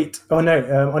other tweet, on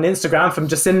Instagram from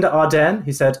Jacinda Ardern,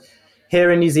 who said,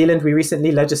 "Here in New Zealand, we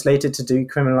recently legislated to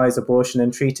decriminalise abortion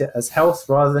and treat it as health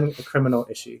rather than a criminal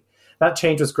issue. That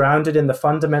change was grounded in the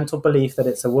fundamental belief that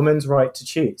it's a woman's right to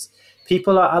choose.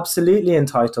 People are absolutely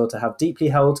entitled to have deeply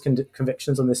held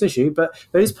convictions on this issue, but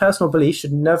those personal beliefs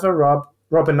should never rob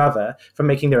another from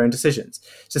making their own decisions.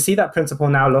 To see that principle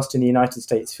now lost in the United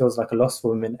States feels like a loss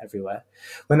for women everywhere.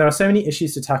 When there are so many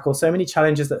issues to tackle, so many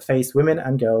challenges that face women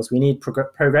and girls, we need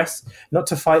progress, not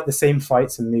to fight the same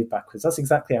fights and move backwards." That's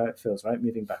exactly how it feels, right?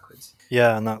 Moving backwards.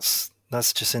 Yeah, and that's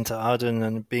Jacinta Ardern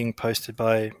and being posted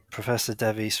by Professor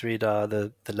Devi Sridhar,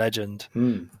 the legend.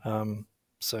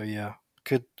 So yeah,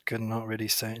 could not really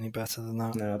say any better than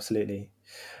that. No, absolutely.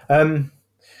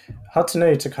 Hard to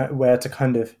know where to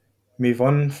kind of move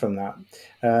on from that.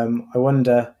 I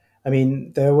wonder, I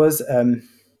mean, there was a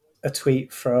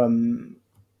tweet from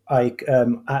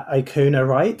Icona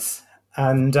Rights,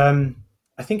 and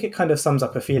I think it kind of sums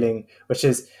up a feeling, which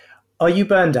is, are you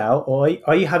burned out, or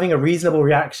are you having a reasonable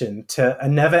reaction to a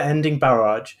never-ending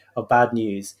barrage of bad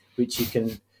news, which you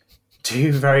can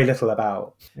do very little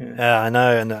about? Yeah, I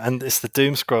know, and it's the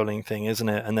doom scrolling thing, isn't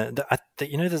it? And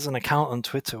there's an account on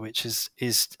Twitter which is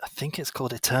I think it's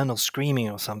called Eternal Screaming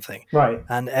or something, right?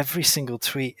 And every single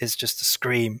tweet is just a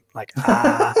scream, like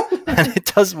and it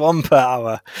does one per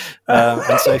hour.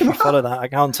 And so if you follow that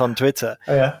account on Twitter,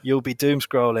 you'll be doom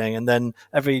scrolling, and then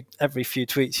every few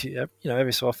tweets,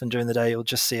 every so often during the day, you'll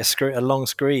just see a long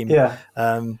scream. Yeah.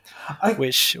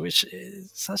 Which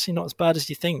is actually not as bad as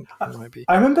you think it might be.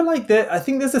 I remember I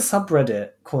think there's a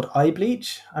subreddit called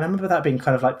iBleach, and I remember that being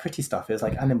kind of like pretty stuff. It was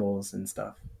like animals and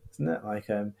stuff, isn't it? Like,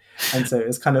 and so it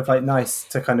was kind of like nice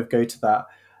to kind of go to that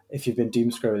if you've been doom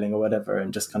scrolling or whatever,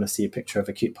 and just kind of see a picture of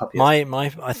a cute puppy. I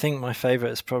think my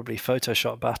favorite is probably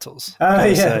Photoshop battles.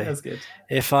 Yeah, that's good.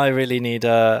 If I really need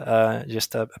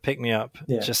just a pick me up,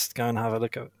 just go and have a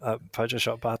look at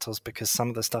Photoshop battles, because some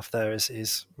of the stuff there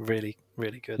is really,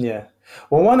 really good. Yeah.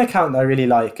 Well, one account that I really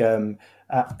like,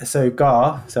 at @_GARMC.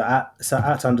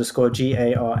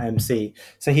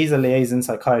 So he's a liaison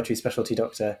psychiatry specialty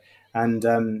doctor,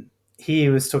 and he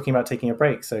was talking about taking a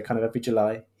break. So kind of every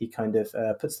July, he kind of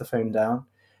puts the phone down,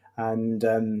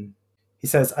 and he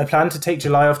says, "I plan to take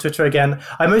July off Twitter again.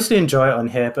 I mostly enjoy it on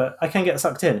here, but I can get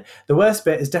sucked in. The worst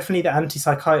bit is definitely the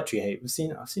anti-psychiatry hate." I've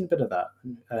seen a bit of that.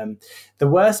 The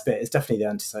worst bit is definitely the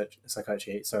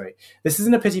anti-psychiatry hate. Sorry. "This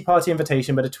isn't a pity party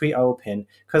invitation, but a tweet I will pin,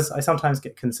 because I sometimes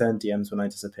get concerned DMs when I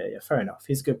disappear." Yeah, fair enough.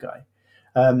 He's a good guy.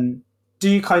 Do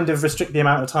you kind of restrict the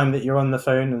amount of time that you're on the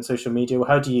phone and social media? Or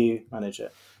how do you manage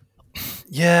it?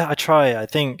 Yeah, I try. I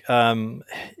think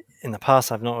in the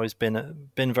past I've not always been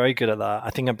very good at that. I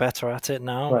think I'm better at it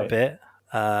now, a bit.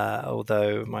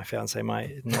 Although my fiance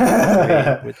might not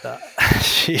agree with that.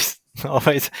 She's not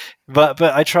always, but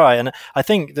I try, and I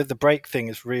think that the break thing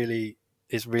is really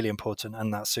important,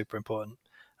 and that's super important.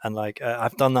 And like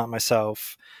I've done that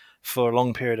myself for a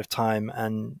long period of time,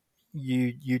 and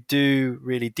you do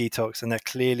really detox, and there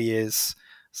clearly is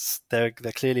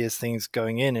things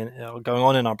going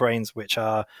on in our brains which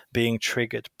are being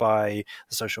triggered by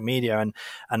the social media,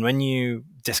 and when you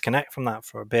disconnect from that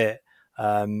for a bit,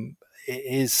 it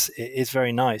is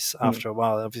very nice after a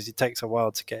while. Obviously it takes a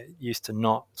while to get used to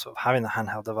not sort of having the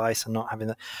handheld device and not having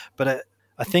that, but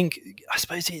I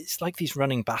suppose it's like these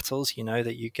running battles,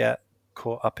 that you get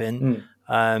caught up in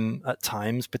at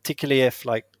times, particularly if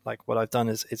like what I've done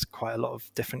is it's quite a lot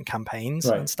of different campaigns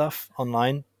and stuff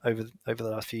online over the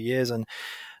last few years, and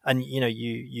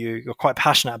you're quite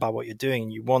passionate about what you're doing,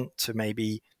 and you want to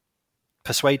maybe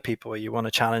persuade people, or you want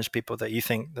to challenge people that you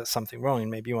think there's something wrong,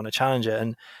 and maybe you want to challenge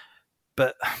it,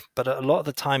 but a lot of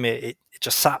the time it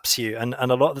just saps you, and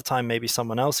a lot of the time maybe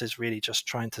someone else is really just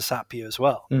trying to sap you as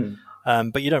well,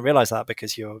 but you don't realize that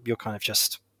because you're kind of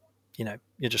just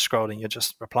you're just scrolling, you're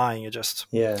just replying, you're just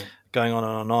going on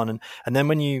and on, and then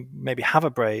when you maybe have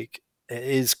a break, it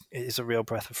is a real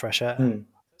breath of fresh air.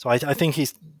 So I think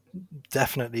he's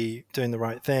definitely doing the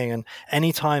right thing, and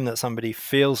any time that somebody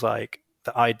feels like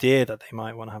the idea that they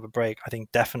might want to have a break, I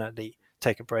think definitely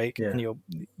take a break, and you'll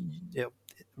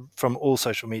from all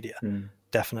social media.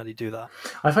 Definitely do that.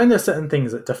 I find there's certain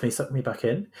things that definitely suck me back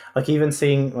in, like even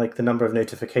seeing like the number of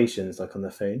notifications like on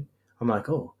the phone. I'm like,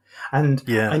 oh. And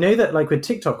I know that like with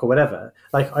TikTok or whatever,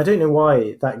 like I don't know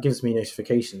why that gives me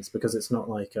notifications, because it's not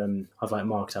like I've like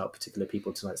marked out particular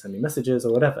people to like send me messages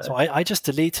or whatever. So I just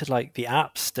deleted like the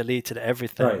apps, deleted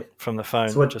everything from the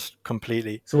phone, just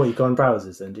completely. So what, you go on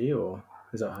browsers then, do you? Or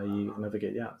Is that how you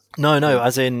navigate the apps? No,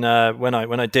 as in when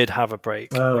I did have a break,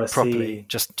 properly,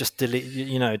 just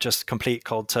delete, just complete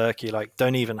cold turkey. Like,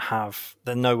 don't even have.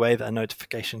 There's no way that a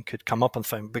notification could come up on the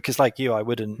phone, because, like you, I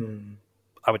wouldn't.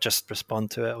 I would just respond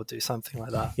to it or do something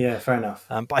like that. Yeah, fair enough.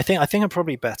 But I think I'm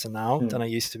probably better now than I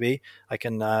used to be. I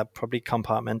can probably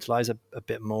compartmentalize a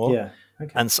bit more. Yeah.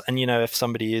 Okay. And if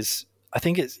somebody is, I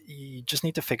think you just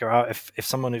need to figure out if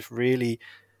someone is really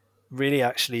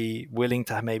actually willing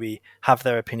to maybe have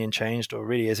their opinion changed, or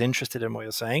really is interested in what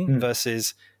you're saying,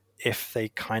 versus if they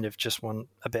kind of just want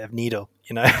a bit of needle,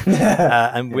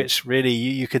 and which really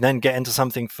you can then get into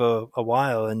something for a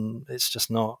while, and it's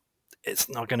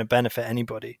not going to benefit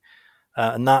anybody.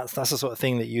 And that's the sort of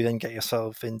thing that you then get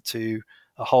yourself into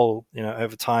a hole,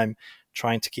 over time,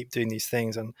 trying to keep doing these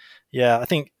things. And yeah, I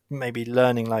think maybe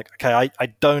learning, like, okay, I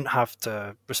don't have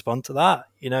to respond to that,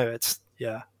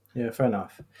 Yeah, fair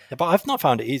enough. Yeah, but I've not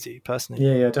found it easy personally.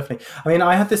 Yeah, definitely. I mean,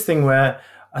 I had this thing where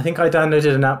I think I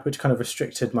downloaded an app which kind of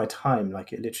restricted my time.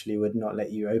 Like, it literally would not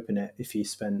let you open it if you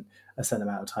spent a certain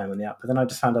amount of time on the app. But then I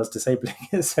just found I was disabling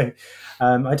it. So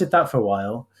I did that for a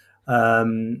while.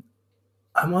 I'm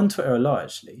on Twitter a lot,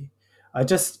 actually.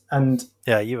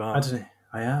 Yeah, you are. I don't know.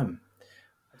 I am.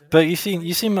 But you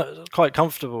seem quite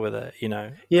comfortable with it, Yeah,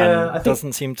 and I think,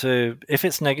 doesn't seem to. If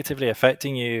it's negatively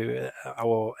affecting you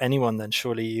or anyone, then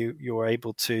surely you are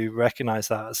able to recognize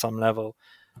that at some level.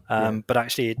 But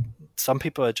actually, some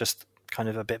people are just kind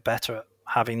of a bit better at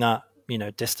having that,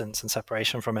 distance and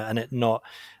separation from it,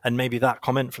 and maybe that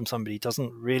comment from somebody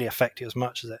doesn't really affect you as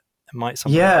much as it might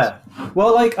someone else.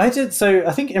 Well, like I did. So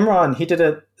I think Imran, he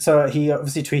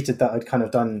obviously tweeted that I'd kind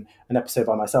of done an episode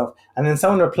by myself, and then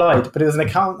someone replied, but it was an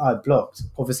account I'd blocked,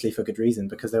 obviously for good reason,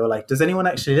 because they were like, does anyone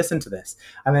actually listen to this?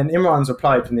 And then Imran's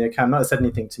replied from the account, not said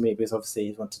anything to me, because obviously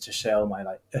he wanted to share my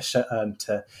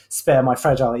to spare my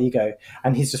fragile ego,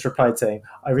 and he's just replied saying,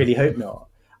 I really hope not.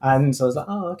 And so I was like,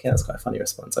 oh, okay, that's quite a funny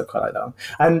response. I quite like that one.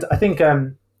 And I think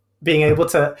being able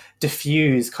to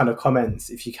diffuse kind of comments,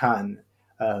 if you can,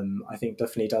 I think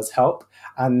definitely does help.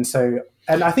 And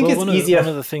I think it's easier. One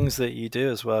of the things that you do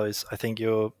as well is, I think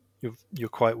you're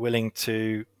quite willing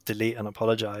to delete and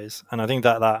apologize, and I think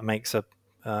that makes a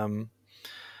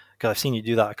because I've seen you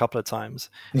do that a couple of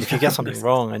times. If you get something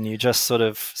wrong and you just sort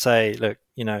of say, look,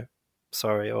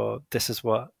 sorry, or this is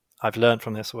what I've learned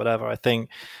from this, or whatever, I think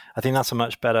that's a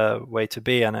much better way to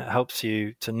be, and it helps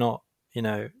you to not,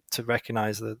 to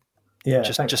recognize that.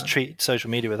 Just treat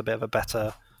social media with a bit of a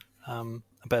better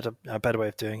way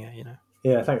of doing it,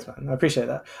 Yeah, thanks, man. I appreciate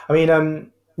that. I mean,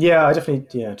 I definitely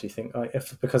do think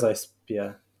because I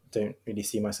don't really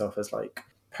see myself as like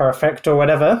perfect or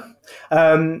whatever.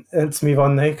 And to move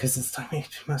on though, because it's starting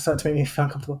to make me feel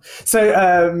uncomfortable.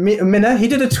 So Minna, he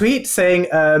did a tweet saying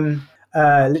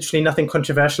literally nothing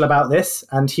controversial about this,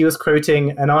 and he was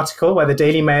quoting an article by the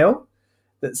Daily Mail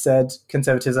that said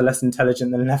conservatives are less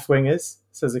intelligent than left-wingers.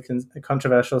 So it's a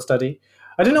controversial study.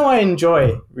 I don't know why I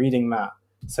enjoy reading that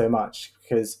so much,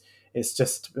 because it's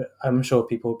just, I'm sure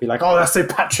people will be like, oh, that's so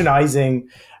patronizing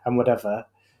and whatever.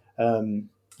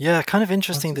 Yeah, kind of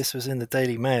interesting this was in the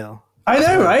Daily Mail. I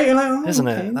know, right? You're like, oh, isn't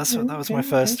okay, it? That was my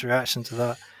first reaction to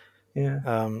that.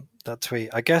 Yeah. That tweet.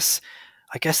 I guess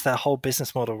their whole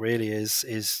business model really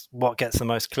is what gets the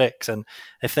most clicks, and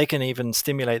if they can even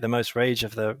stimulate the most rage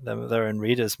of their own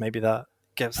readers, maybe that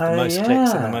gets the most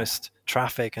clicks and the most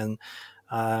traffic. And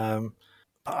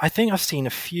I think I've seen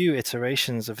a few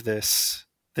iterations of this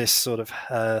sort of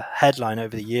headline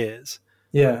over the years.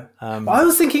 Yeah. I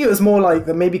was thinking it was more like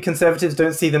that maybe conservatives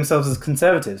don't see themselves as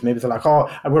conservatives. Maybe they're like, oh,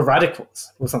 we're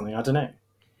radicals or something. I don't know.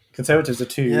 Conservatives are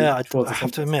too... Yeah, I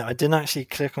have to admit, I didn't actually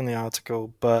click on the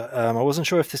article, but I wasn't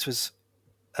sure if this was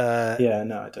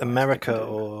America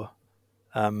or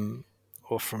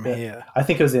from here. I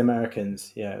think it was the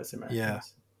Americans. Yeah, it was the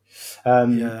Americans.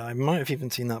 Yeah. I might have even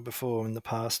seen that before in the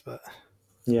past, but...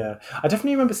 Yeah, I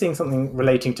definitely remember seeing something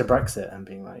relating to Brexit and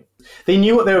being like, they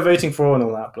knew what they were voting for and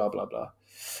all that, blah, blah, blah.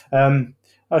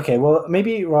 Okay, well,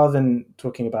 maybe rather than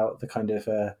talking about the kind of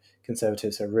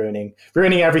conservatives are ruining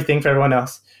everything for everyone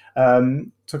else,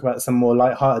 talk about some more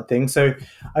lighthearted things. So,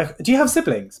 do you have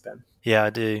siblings, Ben? Yeah,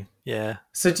 I do. Yeah.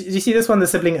 So, do you see this one, the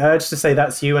sibling urge to say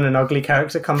that's you and an ugly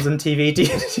character comes on TV? Did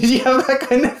you have that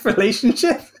kind of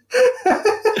relationship?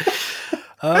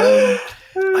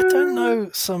 I don't know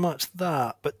so much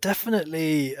that, but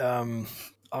definitely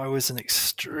I was an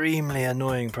extremely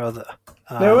annoying brother.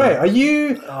 No way. Are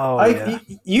you... yeah.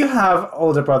 You have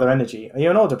older brother energy. Are you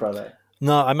an older brother?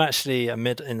 No, I'm actually in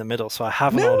the middle, so I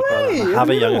have an older brother, I have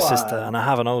a younger sister, and I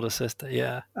have an older sister,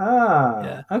 yeah.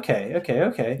 Yeah.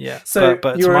 Okay. Yeah, so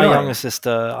but to my younger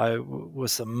sister, I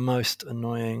was the most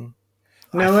annoying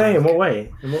No way. In what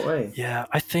way? In what way? Yeah,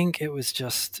 I think it was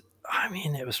just. I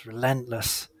mean, it was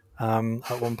relentless.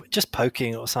 At one point, just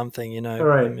poking or something, you know.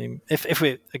 Right. I mean, if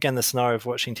we again the scenario of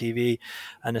watching TV,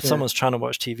 and if Yeah. someone's trying to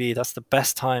watch TV, that's the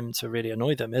best time to really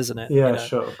annoy them, isn't it? Yeah, You know?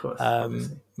 sure, of course.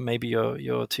 Obviously. Maybe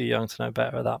you're too young to know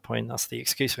better at that point. That's the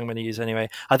excuse I'm going to use anyway.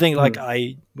 I think like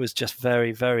I was just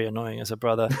very, very annoying as a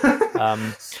brother.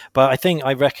 But I think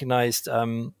I recognized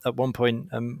at one point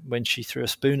when she threw a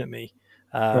spoon at me,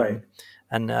 Right.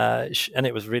 and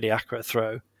it was really accurate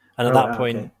throw. And at Oh, that wow,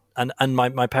 point, okay. and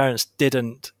my parents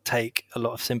didn't take a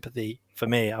lot of sympathy for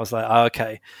me. I was like, oh,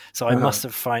 okay, so I must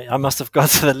have got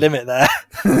to the limit there.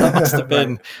 That must have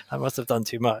been, I must have done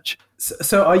too much.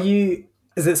 So are you?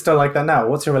 Is it still like that now?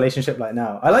 What's your relationship like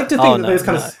now? I like to think that those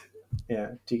kind of. Yeah.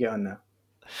 Do you get on now?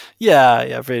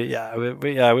 Yeah, really, yeah.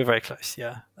 We're very close.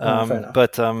 Yeah. Fair enough.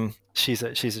 But she's a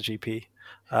GP.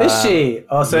 Is she?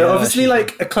 Oh, so yeah, obviously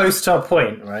like a close to a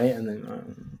point, right? And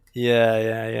then.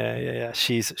 Yeah.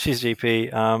 She's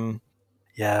GP.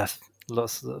 Yeah,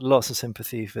 lots of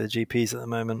sympathy for the GPs at the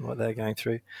moment, what they're going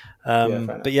through.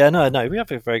 But yeah, no, we have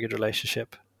a very good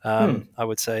relationship. I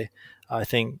would say. I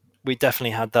think we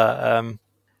definitely had that.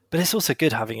 But it's also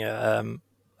good having a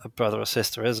brother or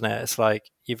sister, isn't it? It's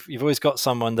like you've always got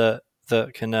someone that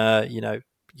can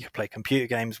you can play computer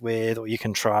games with, or you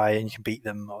can try and you can beat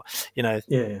them, or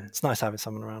it's nice having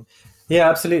someone around. Yeah,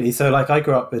 absolutely. So like I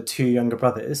grew up with two younger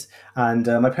brothers, and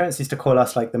my parents used to call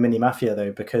us like the mini mafia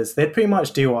though, because they'd pretty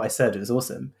much do what I said. It was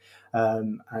awesome. We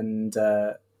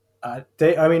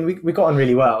got on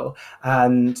really well,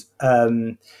 and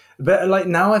but like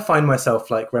now I find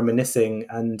myself like reminiscing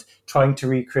and trying to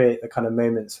recreate the kind of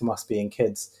moments from us being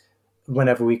kids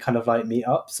whenever we kind of like meet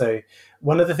up. So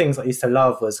one of the things I used to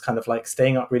love was kind of like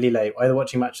staying up really late, either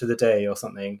watching Match of the Day or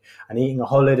something, and eating a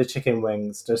whole load of chicken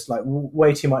wings, just like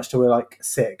way too much till we're like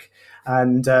sick.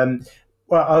 And I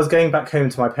was going back home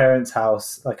to my parents'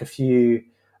 house like a few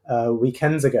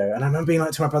weekends ago, and I remember being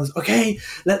like to my brothers, okay,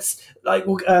 let's like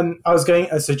I was going,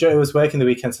 so Joe was working the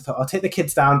weekend, so I thought I'll take the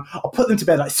kids down, I'll put them to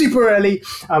bed like super early,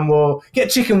 and we'll get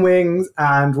chicken wings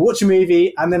and we'll watch a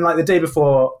movie. And then like the day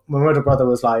before, my older brother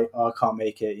was like, oh, I can't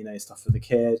make it, stuff for the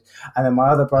kid. And then my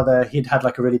other brother, he'd had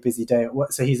like a really busy day at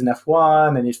work, so he's an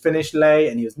F1 and he'd finished late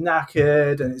and he was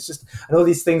knackered, and it's just, and all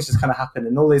these things just kind of happen,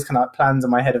 and all these kind of plans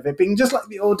in my head of it being just like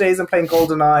the old days and playing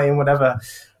GoldenEye and whatever.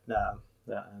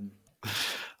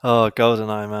 Oh,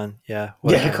 GoldenEye, man. Yeah.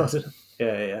 Yeah, GoldenEye.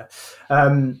 Yeah.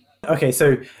 Okay,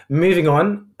 so moving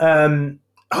on.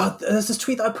 There's this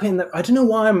tweet that I put in that I don't know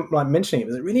why I'm like mentioning it,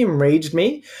 but it really enraged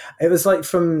me. It was like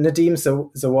from Nadim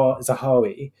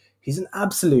Zahawi. He's an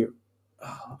absolute,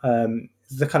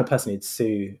 the kind of person who'd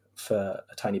sue for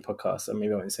a tiny podcast, and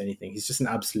maybe I won't say anything. He's just an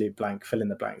absolute blank, fill in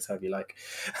the blanks, however you like.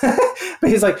 But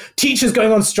he's like, teachers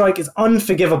going on strike is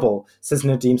unforgivable, says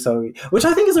Nadim Sawi, which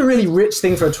I think is a really rich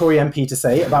thing for a Tory MP to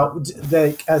say, about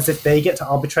as if they get to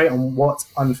arbitrate on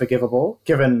what's unforgivable,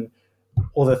 given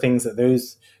all the things that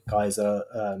those guys are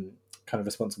kind of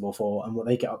responsible for and what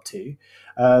they get up to.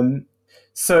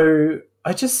 So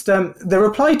I just, the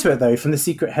reply to it though from the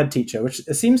secret head teacher, which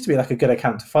seems to be like a good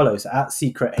account to follow, so at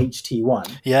secret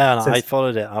HT1. Yeah, no, I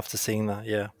followed it after seeing that,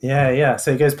 yeah. Yeah.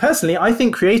 So he goes, personally, I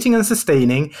think creating and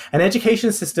sustaining an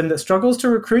education system that struggles to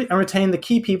recruit and retain the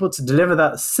key people to deliver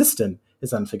that system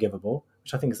is unforgivable,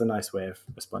 which I think is a nice way of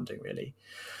responding, really.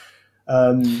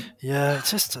 Yeah,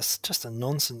 it's just a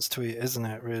nonsense tweet, isn't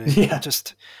it, really? Yeah.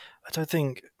 I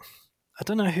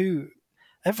don't know who...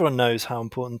 Everyone knows how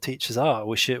important teachers are.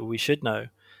 We should know.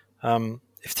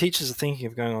 If teachers are thinking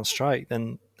of going on strike,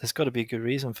 then there's got to be a good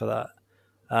reason for that.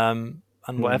 And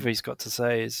whatever he's got to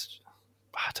say is,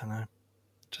 I don't know,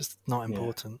 just not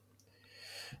important.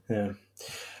 Yeah.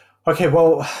 Okay,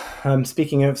 well,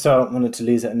 speaking of, so I wanted to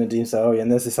lose it in Nadim Zahawi,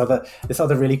 and there's this other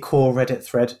really cool Reddit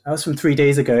thread. That was from 3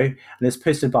 days ago, and it's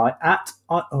posted by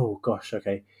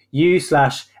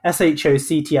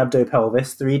u/SHOCT Abdo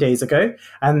Pelvis 3 days ago,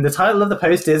 and the title of the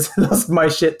post is "Lost My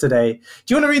Shit Today."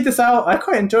 Do you want to read this out? I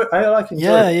quite enjoy.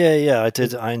 Yeah. I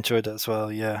did. I enjoyed it as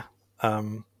well. Yeah.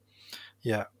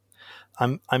 Yeah.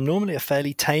 I'm normally a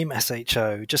fairly tame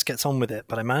SHO who just gets on with it,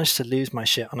 but I managed to lose my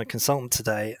shit on a consultant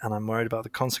today, and I'm worried about the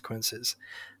consequences.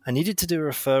 I needed to do a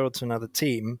referral to another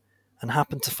team and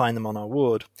happened to find them on our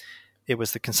ward. It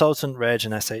was the consultant, Reg,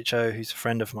 and SHO, who's a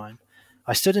friend of mine.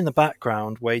 I stood in the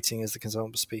background waiting as the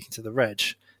consultant was speaking to the Reg.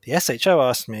 The SHO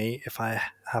asked me if I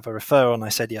have a referral, and I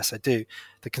said yes, I do.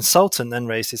 The consultant then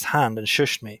raised his hand and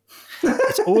shushed me.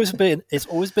 It's always been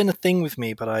a thing with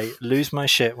me, but I lose my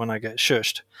shit when I get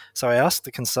shushed. So I asked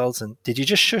the consultant, "Did you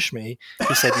just shush me?"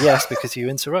 He said yes, because you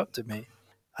interrupted me.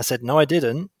 I said, "No, I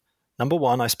didn't." Number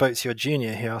one, I spoke to your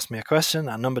junior. He asked me a question.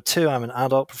 And number two, I'm an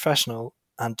adult professional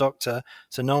and doctor,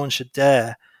 so no one should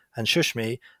dare and shush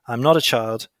me. I'm not a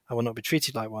child. I will not be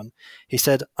treated like one. He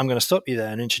said, I'm going to stop you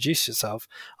there and introduce yourself.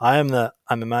 I'm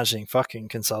imagining fucking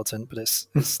consultant, but it's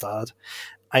starred.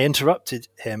 I interrupted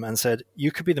him and said,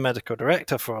 you could be the medical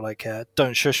director for all I care.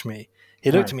 Don't shush me.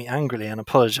 He looked at me angrily and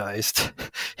apologized.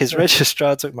 His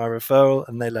registrar took my referral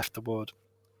and they left the ward.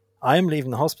 I am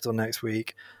leaving the hospital next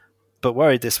week, but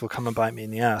worried this will come and bite me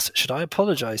in the ass. Should I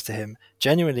apologize to him?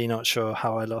 Genuinely not sure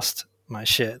how I lost my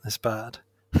shit this bad.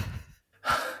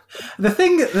 The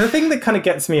thing that kind of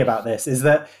gets me about this is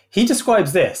that he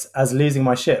describes this as losing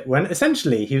my shit, when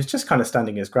essentially he was just kind of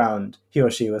standing his ground. He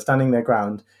or she was standing their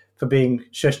ground for being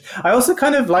shushed. I also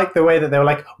kind of like the way that they were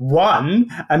like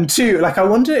 1 and 2. Like, I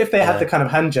wonder if they had the kind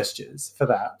of hand gestures for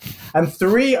that. And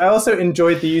 3, I also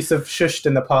enjoyed the use of shushed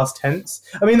in the past tense.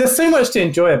 I mean, there's so much to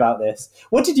enjoy about this.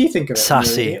 What did you think of it?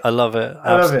 Sassy. I love it.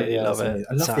 Absolutely love it.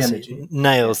 I love Sassy. the energy.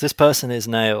 Nails. This person is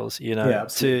nails, you know. Yeah,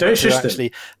 absolutely. Don't shush them.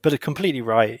 But completely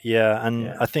right. Yeah. And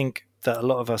I think that a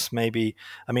lot of us maybe,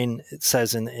 I mean, it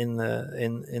says in the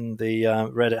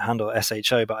Reddit handle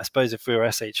SHO, but I suppose if we were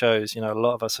SHOs, you know, a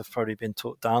lot of us have probably been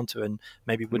talked down to and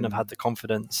maybe wouldn't have had the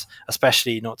confidence,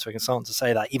 especially not to a consultant, to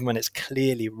say that, even when it's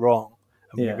clearly wrong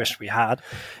and we wish we had.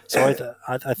 So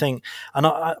I think, and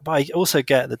but I also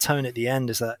get the tone at the end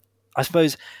is that I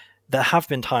suppose there have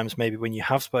been times maybe when you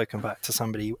have spoken back to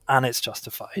somebody and it's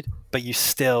justified, but you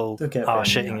still are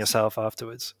shitting yourself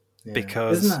afterwards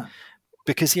because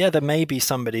there may be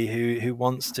somebody who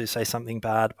wants to say something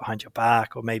bad behind your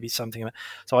back, or maybe something.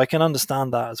 So I can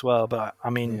understand that as well. But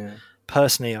I mean,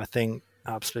 personally, I think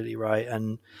absolutely right.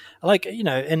 And like, you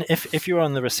know, and if you're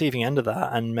on the receiving end of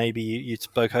that, and maybe you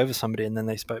spoke over somebody, and then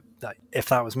they spoke, that if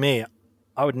that was me,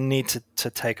 I would need to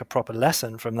take a proper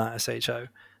lesson from that SHO,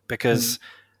 because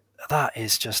that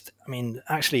is just, I mean,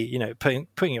 actually, you know, putting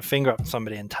your finger up at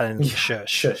somebody and telling them to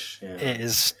shush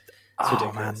is.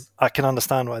 Oh man, I can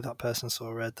understand why that person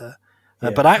saw red there.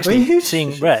 But actually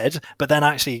seeing red, but then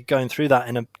actually going through that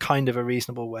in a kind of a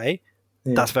reasonable way,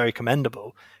 that's very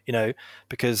commendable, you know,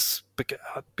 because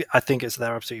I think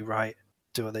they're absolutely right.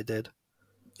 Do what they did.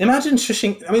 Imagine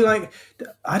shushing. I mean, like,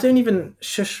 I don't even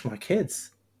shush my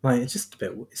kids. Like, it's just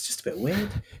a bit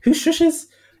weird. Who shushes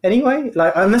anyway?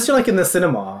 Like, unless you're like in the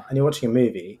cinema and you're watching a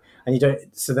movie. And you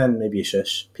don't, so then maybe you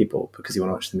shush people because you want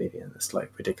to watch the movie, and it's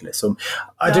like ridiculous. So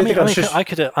I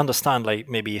could understand, like,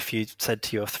 maybe if you said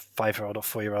to your 5-year-old or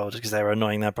 4-year-old because they were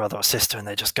annoying their brother or sister and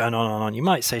they're just going on and on, you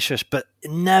might say shush, but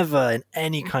never in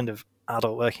any kind of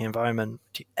adult working environment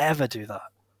do you ever do that.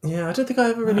 Yeah, I don't think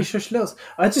I ever really shush Lils.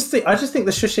 I just think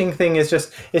the shushing thing is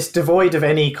just, it's devoid of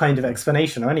any kind of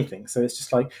explanation or anything. So it's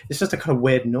just like, it's just a kind of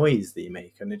weird noise that you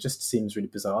make, and it just seems really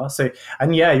bizarre. So,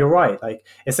 and yeah, you're right. Like,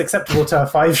 it's acceptable to a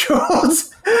 5-year-old,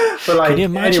 but like, can you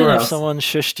imagine if else, someone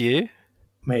shushed you?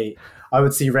 Mate, I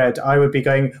would see red. I would be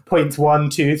going points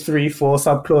 1, 2, 3, 4,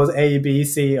 subclause A, B,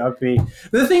 C. I'd be.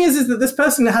 But the thing is that this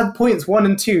person had points 1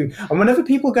 and 2, and whenever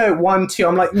people go 1, 2,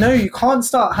 I'm like, no, you can't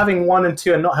start having 1 and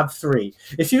 2 and not have 3.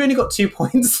 If you've only got 2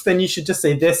 points, then you should just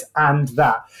say this and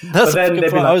that. That's a good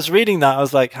point. I was reading that. I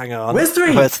was like, hang on, where's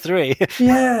 3? Where's 3?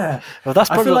 Yeah. Well, that's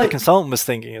probably what the consultant was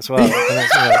thinking as well.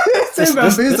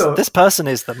 This person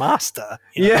is the master.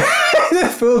 You know? Yeah,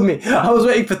 that fooled me. I was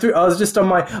waiting for 3. I was just on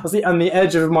the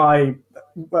edge of my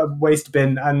waste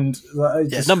bin, and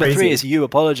number crazy. 3 is you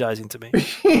apologizing to me.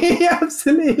 Yeah,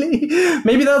 absolutely.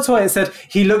 Maybe that's why it said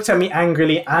he looked at me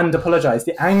angrily and apologized.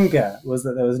 The anger was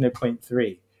that there was no point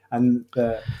 3, and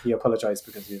he apologized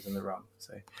because he was in the wrong.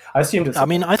 So I assumed it's. I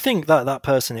mean, I think that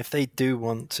person, if they do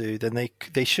want to, then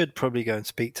they should probably go and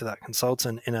speak to that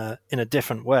consultant in a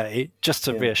different way, just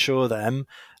to reassure them,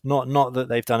 not that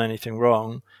they've done anything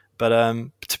wrong, but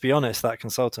to be honest, that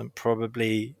consultant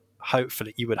probably,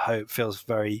 hopefully, you would hope, feels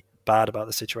very bad about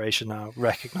the situation now,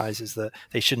 recognizes that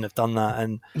they shouldn't have done that,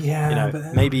 and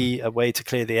maybe a way to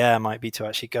clear the air might be to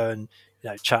actually go and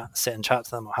sit and chat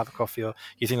to them or have a coffee. Or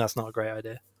you think that's not a great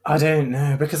idea? I don't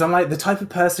know, because I'm like, the type of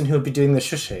person who would be doing the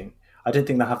shushing, I don't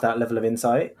think they have that level of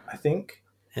insight, I think,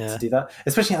 to do that.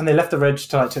 Especially, and they left the reg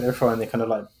to like take their referral and they kind of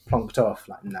like plonked off.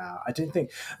 Like, nah, I don't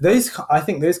think I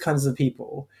think those kinds of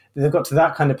people, they've got to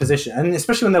that kind of position, and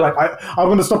especially when they're like, I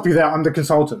want to stop you there, I'm the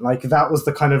consultant. Like, that was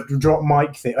the kind of drop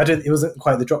mic thing. It wasn't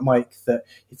quite the drop mic that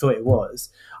he thought it was.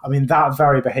 I mean, that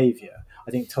very behaviour,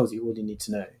 I think, tells you all you need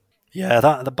to know. Yeah,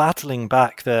 the battling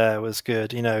back there was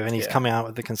good, and he's coming out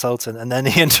with the consultant, and then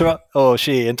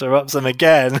she interrupts him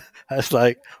again. It's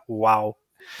like, wow.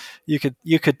 You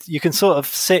can sort of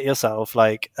sit yourself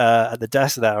like at the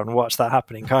desk there and watch that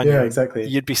happening, can't you? Yeah, exactly.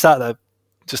 You'd be sat there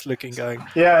just looking, going.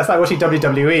 Yeah, it's like watching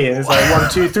WWE. It's like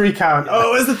 1, 2, 3 count.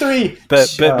 Oh, it's the 3.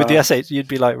 But with the SH, you'd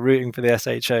be like rooting for the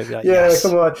SHO. Like, yeah, yes.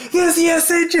 Come on. Yes,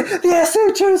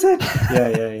 the SHO's in.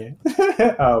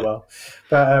 Yeah. Oh well,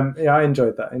 but yeah, I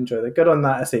enjoyed that. Good on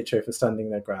that SHO for standing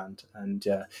their ground. And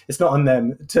yeah, it's not on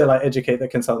them to like educate the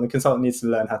consultant. The consultant needs to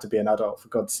learn how to be an adult, for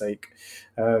God's sake.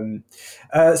 So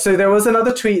there was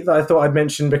another tweet that I thought I'd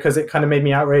mention because it kind of made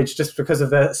me outraged just because of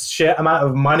the sheer amount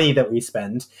of money that we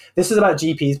spend. This is about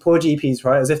GPs, poor GPs,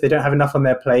 right? As if they don't have enough on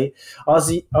their plate.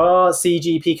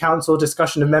 RCGP Council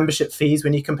discussion of membership fees.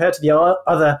 When you compare to the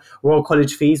other Royal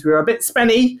College fees, we're a bit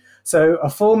spenny. So a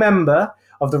full member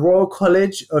of the Royal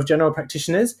College of General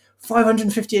Practitioners,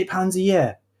 £558 a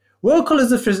year. Royal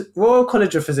College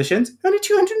of Physicians, only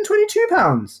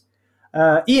 £222.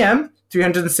 EM,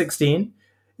 £316.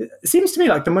 It seems to me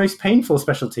like the most painful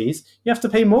specialties, you have to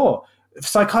pay more.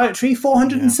 Psychiatry,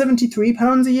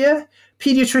 £473 a year.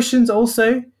 Pediatricians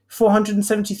also,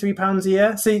 £473 a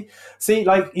year. See,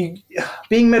 like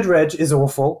being med-reg is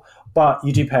awful, but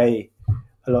you do pay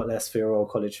a lot less for your Royal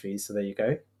College fees. So there you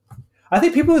go. I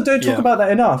think people don't talk about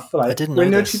that enough. Like, I didn't know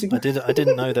this. I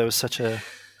didn't know there was such a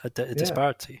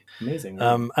disparity. Amazing.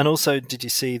 Right? And also, did you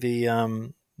see the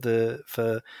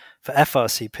for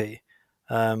FRCP?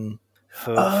 So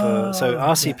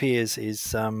RCP is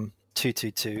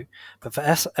 222, but for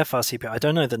FRCP, I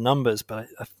don't know the numbers, but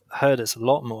I've heard it's a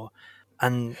lot more.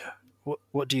 And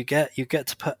what do you get? You get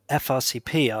to put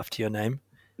FRCP after your name.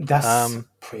 That's a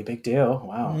pretty big deal.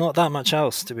 Wow. Not that much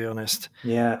else, to be honest.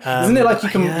 Yeah. Isn't it like you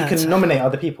can nominate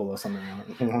other people or something?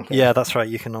 Okay. Yeah, that's right.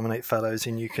 You can nominate fellows,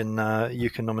 and you can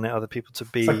nominate other people to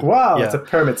be. It's like, wow, it's a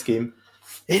pyramid scheme.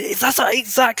 That's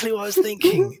exactly what I was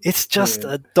thinking. It's just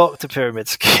a doctor pyramid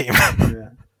scheme. Yeah.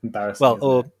 Embarrassing.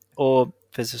 Well, or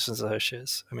physicians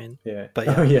associates. I mean, yeah. But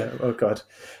yeah. Oh yeah. Oh God.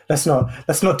 Let's not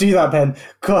do that, Ben.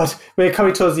 God, we're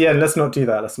coming towards the end. Let's not do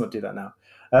that. Let's not do that now.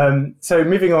 So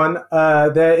moving on,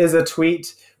 there is a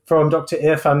tweet from Dr.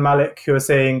 Irfan Malik who is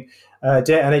saying,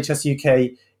 "Dear NHS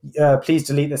UK, please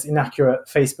delete this inaccurate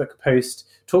Facebook post.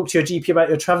 Talk to your GP about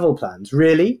your travel plans."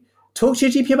 Really? Talk to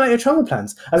your GP about your travel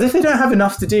plans, as if they don't have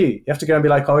enough to do. You have to go and be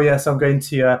like, "Oh yes, I'm going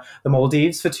to the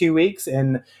Maldives for 2 weeks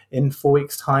in 4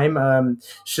 weeks' time.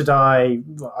 Should I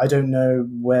don't know,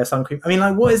 wear sun cream?" I mean,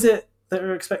 like, what is it that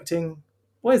we're expecting?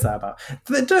 What is that about?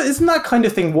 Isn't that kind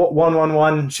of thing what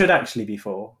 111 should actually be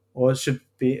for, or should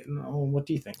be? What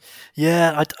do you think?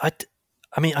 Yeah, I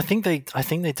mean, I think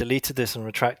they deleted this and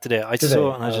retracted it. I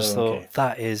saw it and I just thought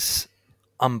that is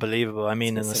unbelievable. I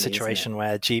mean, in a situation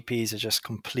where GPs are just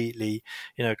completely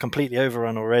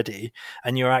overrun already,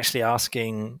 and you're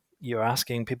asking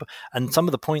people, and some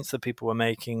of the points that people were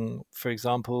making, for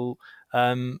example,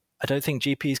 I don't think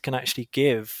GPs can actually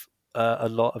give a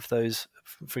lot of those,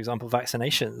 for example,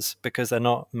 vaccinations, because they're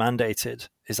not mandated.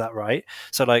 Is that right?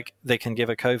 So like they can give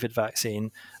a COVID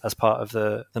vaccine as part of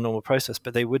the normal process,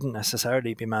 but they wouldn't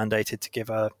necessarily be mandated to give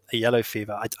a yellow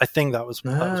fever. I think that was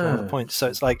one of the points. So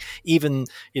it's like, even,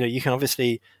 you can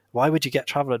obviously, why would you get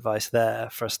travel advice there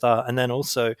for a start? And then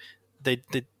also they're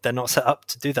not set up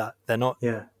to do that. They're not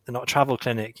a travel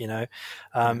clinic, I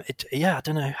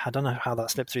don't know how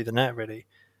that slipped through the net really.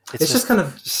 It's just kind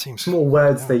of small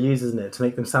words they use, isn't it, to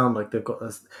make them sound like they've got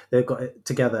it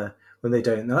together when they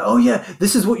don't. They're like, "Oh yeah,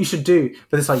 this is what you should do,"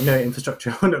 but it's like, no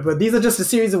infrastructure. But these are just a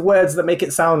series of words that make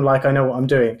it sound like I know what I'm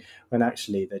doing, when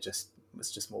actually it's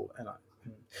just more,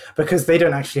 because they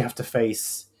don't actually have to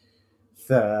face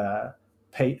the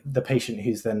patient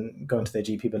who's then going to their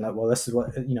GP and like, well, this is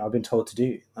what I've been told to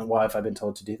do, and why have I been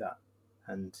told to do that?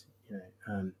 And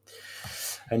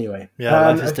anyway,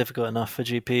 life is difficult enough for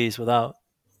GPs without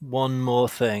one more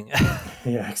thing.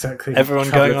 Yeah, exactly.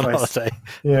 Everyone going on holiday.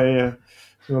 Yeah.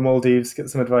 The Maldives, get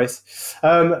some advice.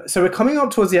 So we're coming up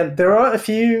towards the end. There are a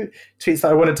few tweets that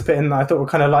I wanted to put in that I thought were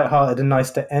kind of lighthearted and nice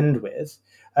to end with.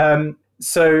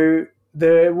 So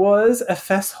there was a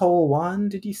Fesshole one.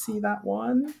 Did you see that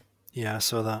one? Yeah, I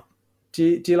saw that.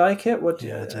 Do you like it? I did.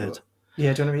 Yeah, do you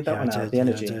want to read that one out? The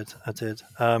energy. Yeah, I did.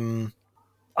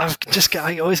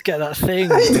 I always get that thing.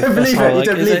 You don't believe it. You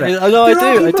don't believe it. No,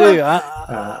 I do.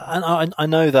 I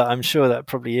know that. I'm sure that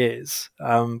probably is.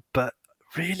 But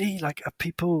really, like,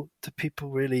 do people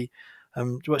really?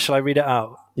 What, shall I read it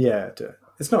out? Yeah, do it.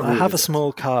 It's not. I have a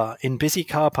small car. In busy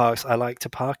car parks, I like to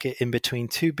park it in between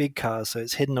two big cars, so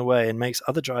it's hidden away and makes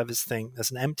other drivers think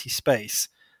there's an empty space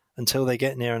until they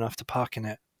get near enough to park in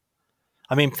it.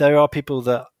 I mean, there are people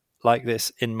that like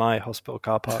this in my hospital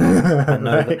car park. I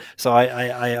know right. That. So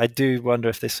I do wonder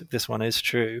if this one is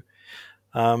true.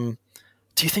 Do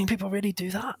you think people really do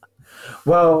that?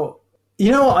 Well,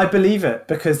 you know what? I believe it,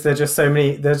 because there's just so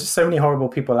many horrible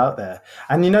people out there.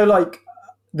 And like,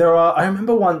 I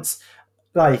remember once,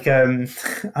 like, I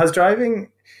was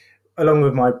driving along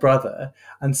with my brother,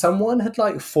 and someone had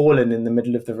like fallen in the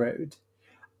middle of the road,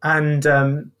 and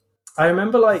I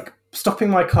remember like stopping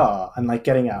my car and like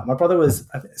getting out. My brother was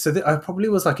I probably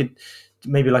was like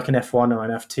maybe like an F1 or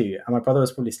an F2, and my brother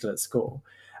was probably still at school,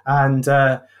 and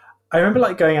I remember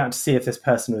like going out to see if this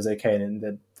person was okay, and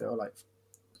they were like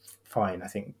fine, I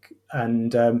think.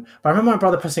 And but I remember my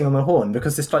brother pressing on the horn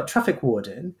because this like traffic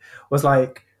warden was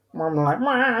like, I'm like,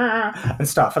 "Mah," and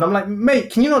stuff, and I'm like, mate,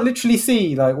 can you not literally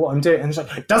see like what I'm doing? And he's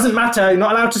like, it doesn't matter, you're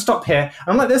not allowed to stop here. And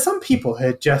I'm like, there's some people who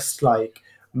are just like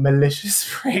malicious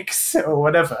freaks or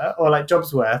whatever, or like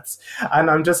jobs worths, and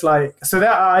I'm just like, so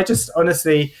that I just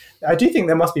honestly, I do think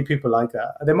there must be people like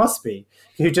that. There must be,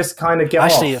 who just kind of get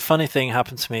Actually, off. a funny thing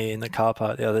happened to me in the car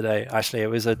park the other day. Actually, it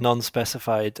was a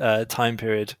non-specified time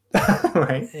period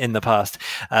Right. in the past,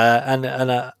 and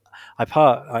I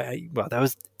parked. Well, there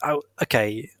was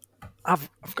okay.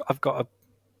 I've got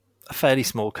a fairly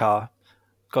small car,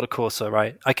 got a Corsa,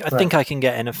 right? I think I can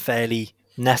get in a fairly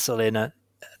nestle in a,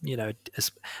 you know,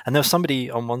 and there was somebody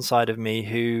on one side of me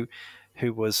who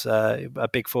was a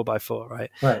big 4x4, right?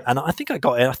 And I think I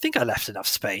got in. I think I left enough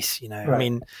space, you know. Right. I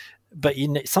mean, but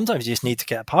sometimes you just need to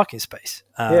get a parking space.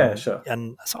 Yeah, sure.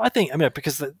 And so I think, I mean,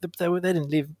 because they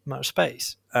didn't leave much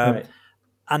space. But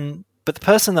the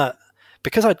person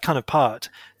because I'd kind of parked,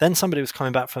 then somebody was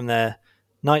coming back from their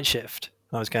night shift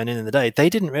and I was going in the day. They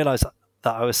didn't realize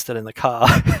that I was still in the car,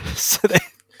 so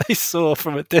they saw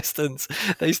from a distance.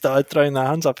 They started throwing their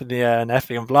hands up in the air and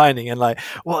effing and blinding and like,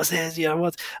 what's this? You know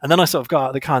what? And then I sort of got out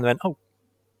of the car and went, oh.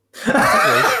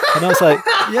 And I was like,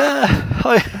 yeah,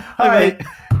 hi mate.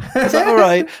 Is that all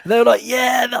right? And they were like,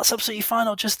 yeah, that's absolutely fine.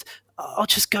 I'll just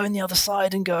go in the other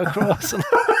side and go across. And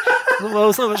well,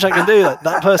 there's not much I can do. Like,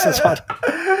 that person's had.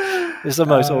 It's the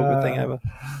most awkward thing ever.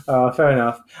 Oh, fair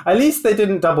enough. At least they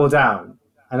didn't double down,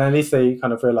 and at least they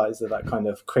kind of realised that kind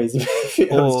of crazy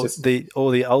behaviour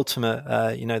or the ultimate,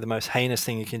 the most heinous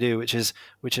thing you can do, which is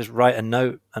write a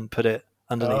note and put it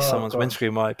underneath someone's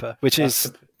windscreen wiper, which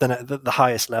is the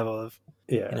highest level of,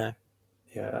 Yeah,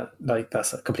 like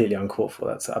that's completely uncalled for.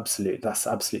 That's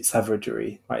absolute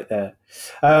savagery right there.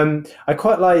 I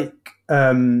quite like.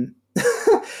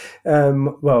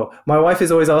 Well, my wife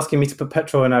is always asking me to put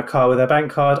petrol in our car with her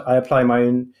bank card. I apply my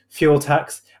own fuel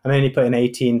tax. I'm only putting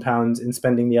 £18 in,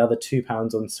 spending the other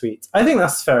 £2 on sweets. I think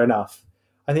that's fair enough.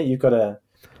 I think you've got to.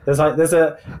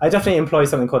 I definitely employ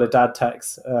something called a dad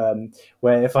tax,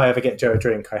 where if I ever get Joe a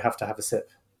drink, I have to have a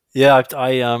sip. Yeah,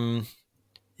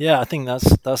 I think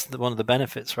that's one of the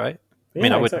benefits, right? I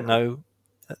mean, I wouldn't know,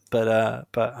 but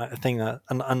I think that,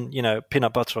 and you know,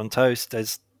 peanut butter on toast.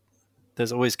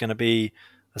 There's always going to be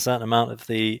a certain amount of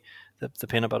the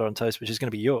peanut butter on toast, which is going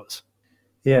to be yours.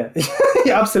 Yeah,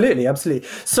 yeah, absolutely.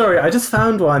 Sorry, I just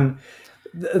found one.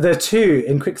 There are two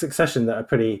in quick succession that are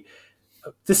pretty.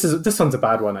 This one's a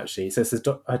bad one actually. So this is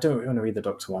I don't really want to read the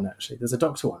doctor one actually. There's a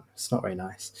doctor one. It's not very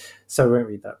nice, so I won't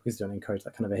read that because I don't encourage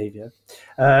that kind of behaviour.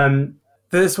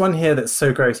 There's one here that's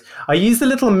so gross. I use the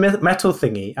little metal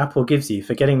thingy Apple gives you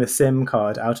for getting the SIM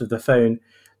card out of the phone.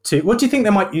 What do you think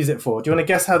they might use it for? Do you want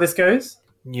to guess how this goes?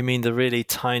 You mean the really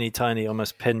tiny,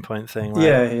 almost pinpoint thing, right?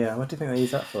 Yeah. What do you think they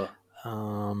use that for?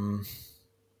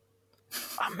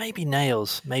 Maybe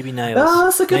nails. Oh,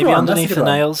 that's a good one. Maybe underneath the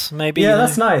nails. Maybe. Yeah,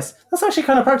 that's nice. That's actually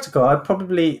kind of practical. I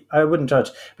wouldn't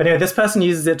judge. But anyway, this person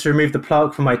uses it to remove the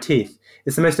plaque from my teeth.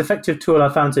 It's the most effective tool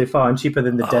I've found so far and cheaper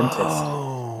than the dentist.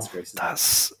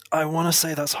 I want to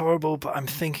say that's horrible, but I'm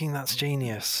thinking that's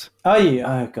genius. Are you?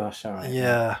 Oh gosh, all right.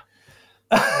 Yeah.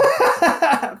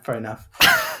 Fair enough,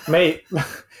 mate.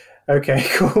 Okay,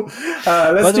 cool.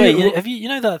 By the way, have you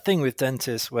know that thing with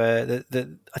dentists where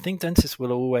I think dentists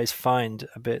will always find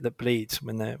a bit that bleeds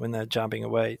when they're jabbing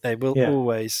away. They will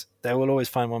always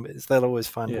find one bit. They'll always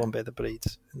find one bit that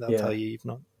bleeds. And they'll tell you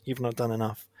you've not done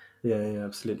enough. Yeah,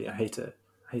 absolutely. I hate it.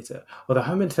 Although I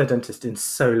haven't been to the dentist in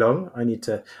so long,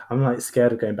 I'm like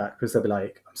scared of going back because they'll be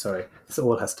like, I'm sorry, this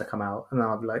all has to come out. And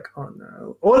I'll be like, oh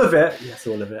no. All of it? Yes,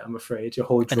 all of it. I'm afraid. Your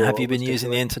whole jaw. And have you been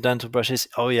using the interdental brushes?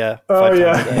 Oh yeah. Oh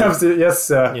yeah, absolutely. Yes,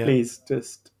 sir. Yeah. Please,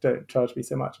 just don't charge me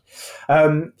so much.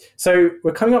 So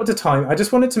we're coming up to time. I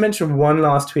just wanted to mention one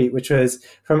last tweet, which was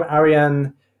from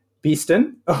Ariane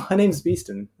Beeston. Oh, her name's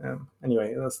Beeston.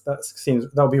 Anyway,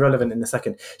 that'll be relevant in a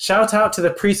second. Shout out to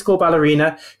the preschool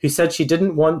ballerina who said she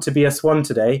didn't want to be a swan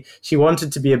today. She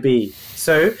wanted to be a bee.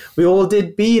 So we all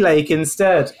did Bee Lake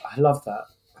instead. I loved that.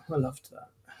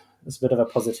 It's a bit of a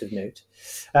positive note.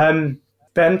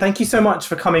 Ben, thank you so much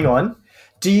for coming on.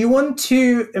 Do you want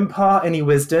to impart any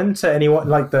wisdom to anyone,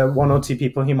 like the one or two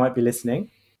people who might be listening?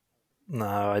 No,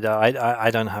 I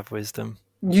don't have wisdom.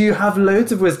 You have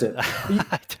loads of wisdom.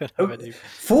 I don't have any.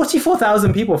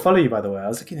 44,000 people follow you, by the way. I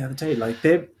was looking the other day. Like,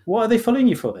 what are they following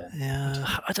you for then?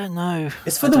 Yeah, I don't know.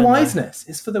 It's for the wiseness.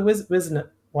 It's for the wisdom.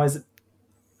 Wisdom.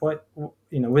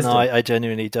 No, I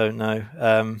genuinely don't know.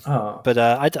 But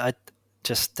I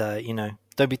just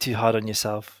don't be too hard on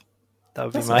yourself. That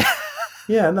would be my.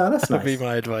 Yeah, no, that's nice. That would be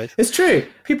my advice. It's true.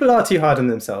 People are too hard on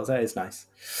themselves. That is nice.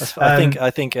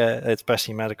 I think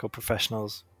especially medical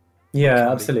professionals.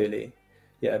 Yeah, absolutely.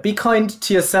 Yeah, be kind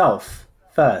to yourself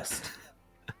first.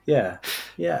 Yeah,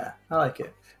 I like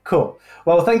it. Cool.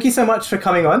 Well, thank you so much for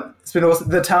coming on. It's been awesome.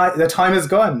 The time has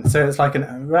gone, so it's like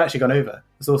we're actually gone over.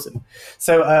 It's awesome.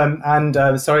 So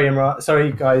sorry, Imran.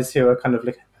 Sorry, guys who are kind of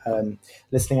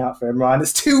listening out for Imran.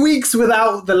 It's 2 weeks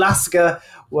without the Lasker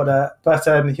water, but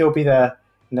he'll be there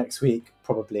next week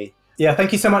probably. Yeah,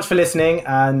 thank you so much for listening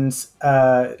and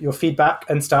your feedback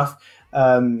and stuff.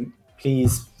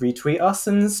 Please retweet us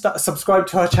and subscribe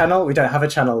to our channel. We don't have a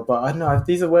channel, but I don't know.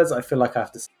 These are words I feel like I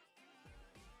have to say.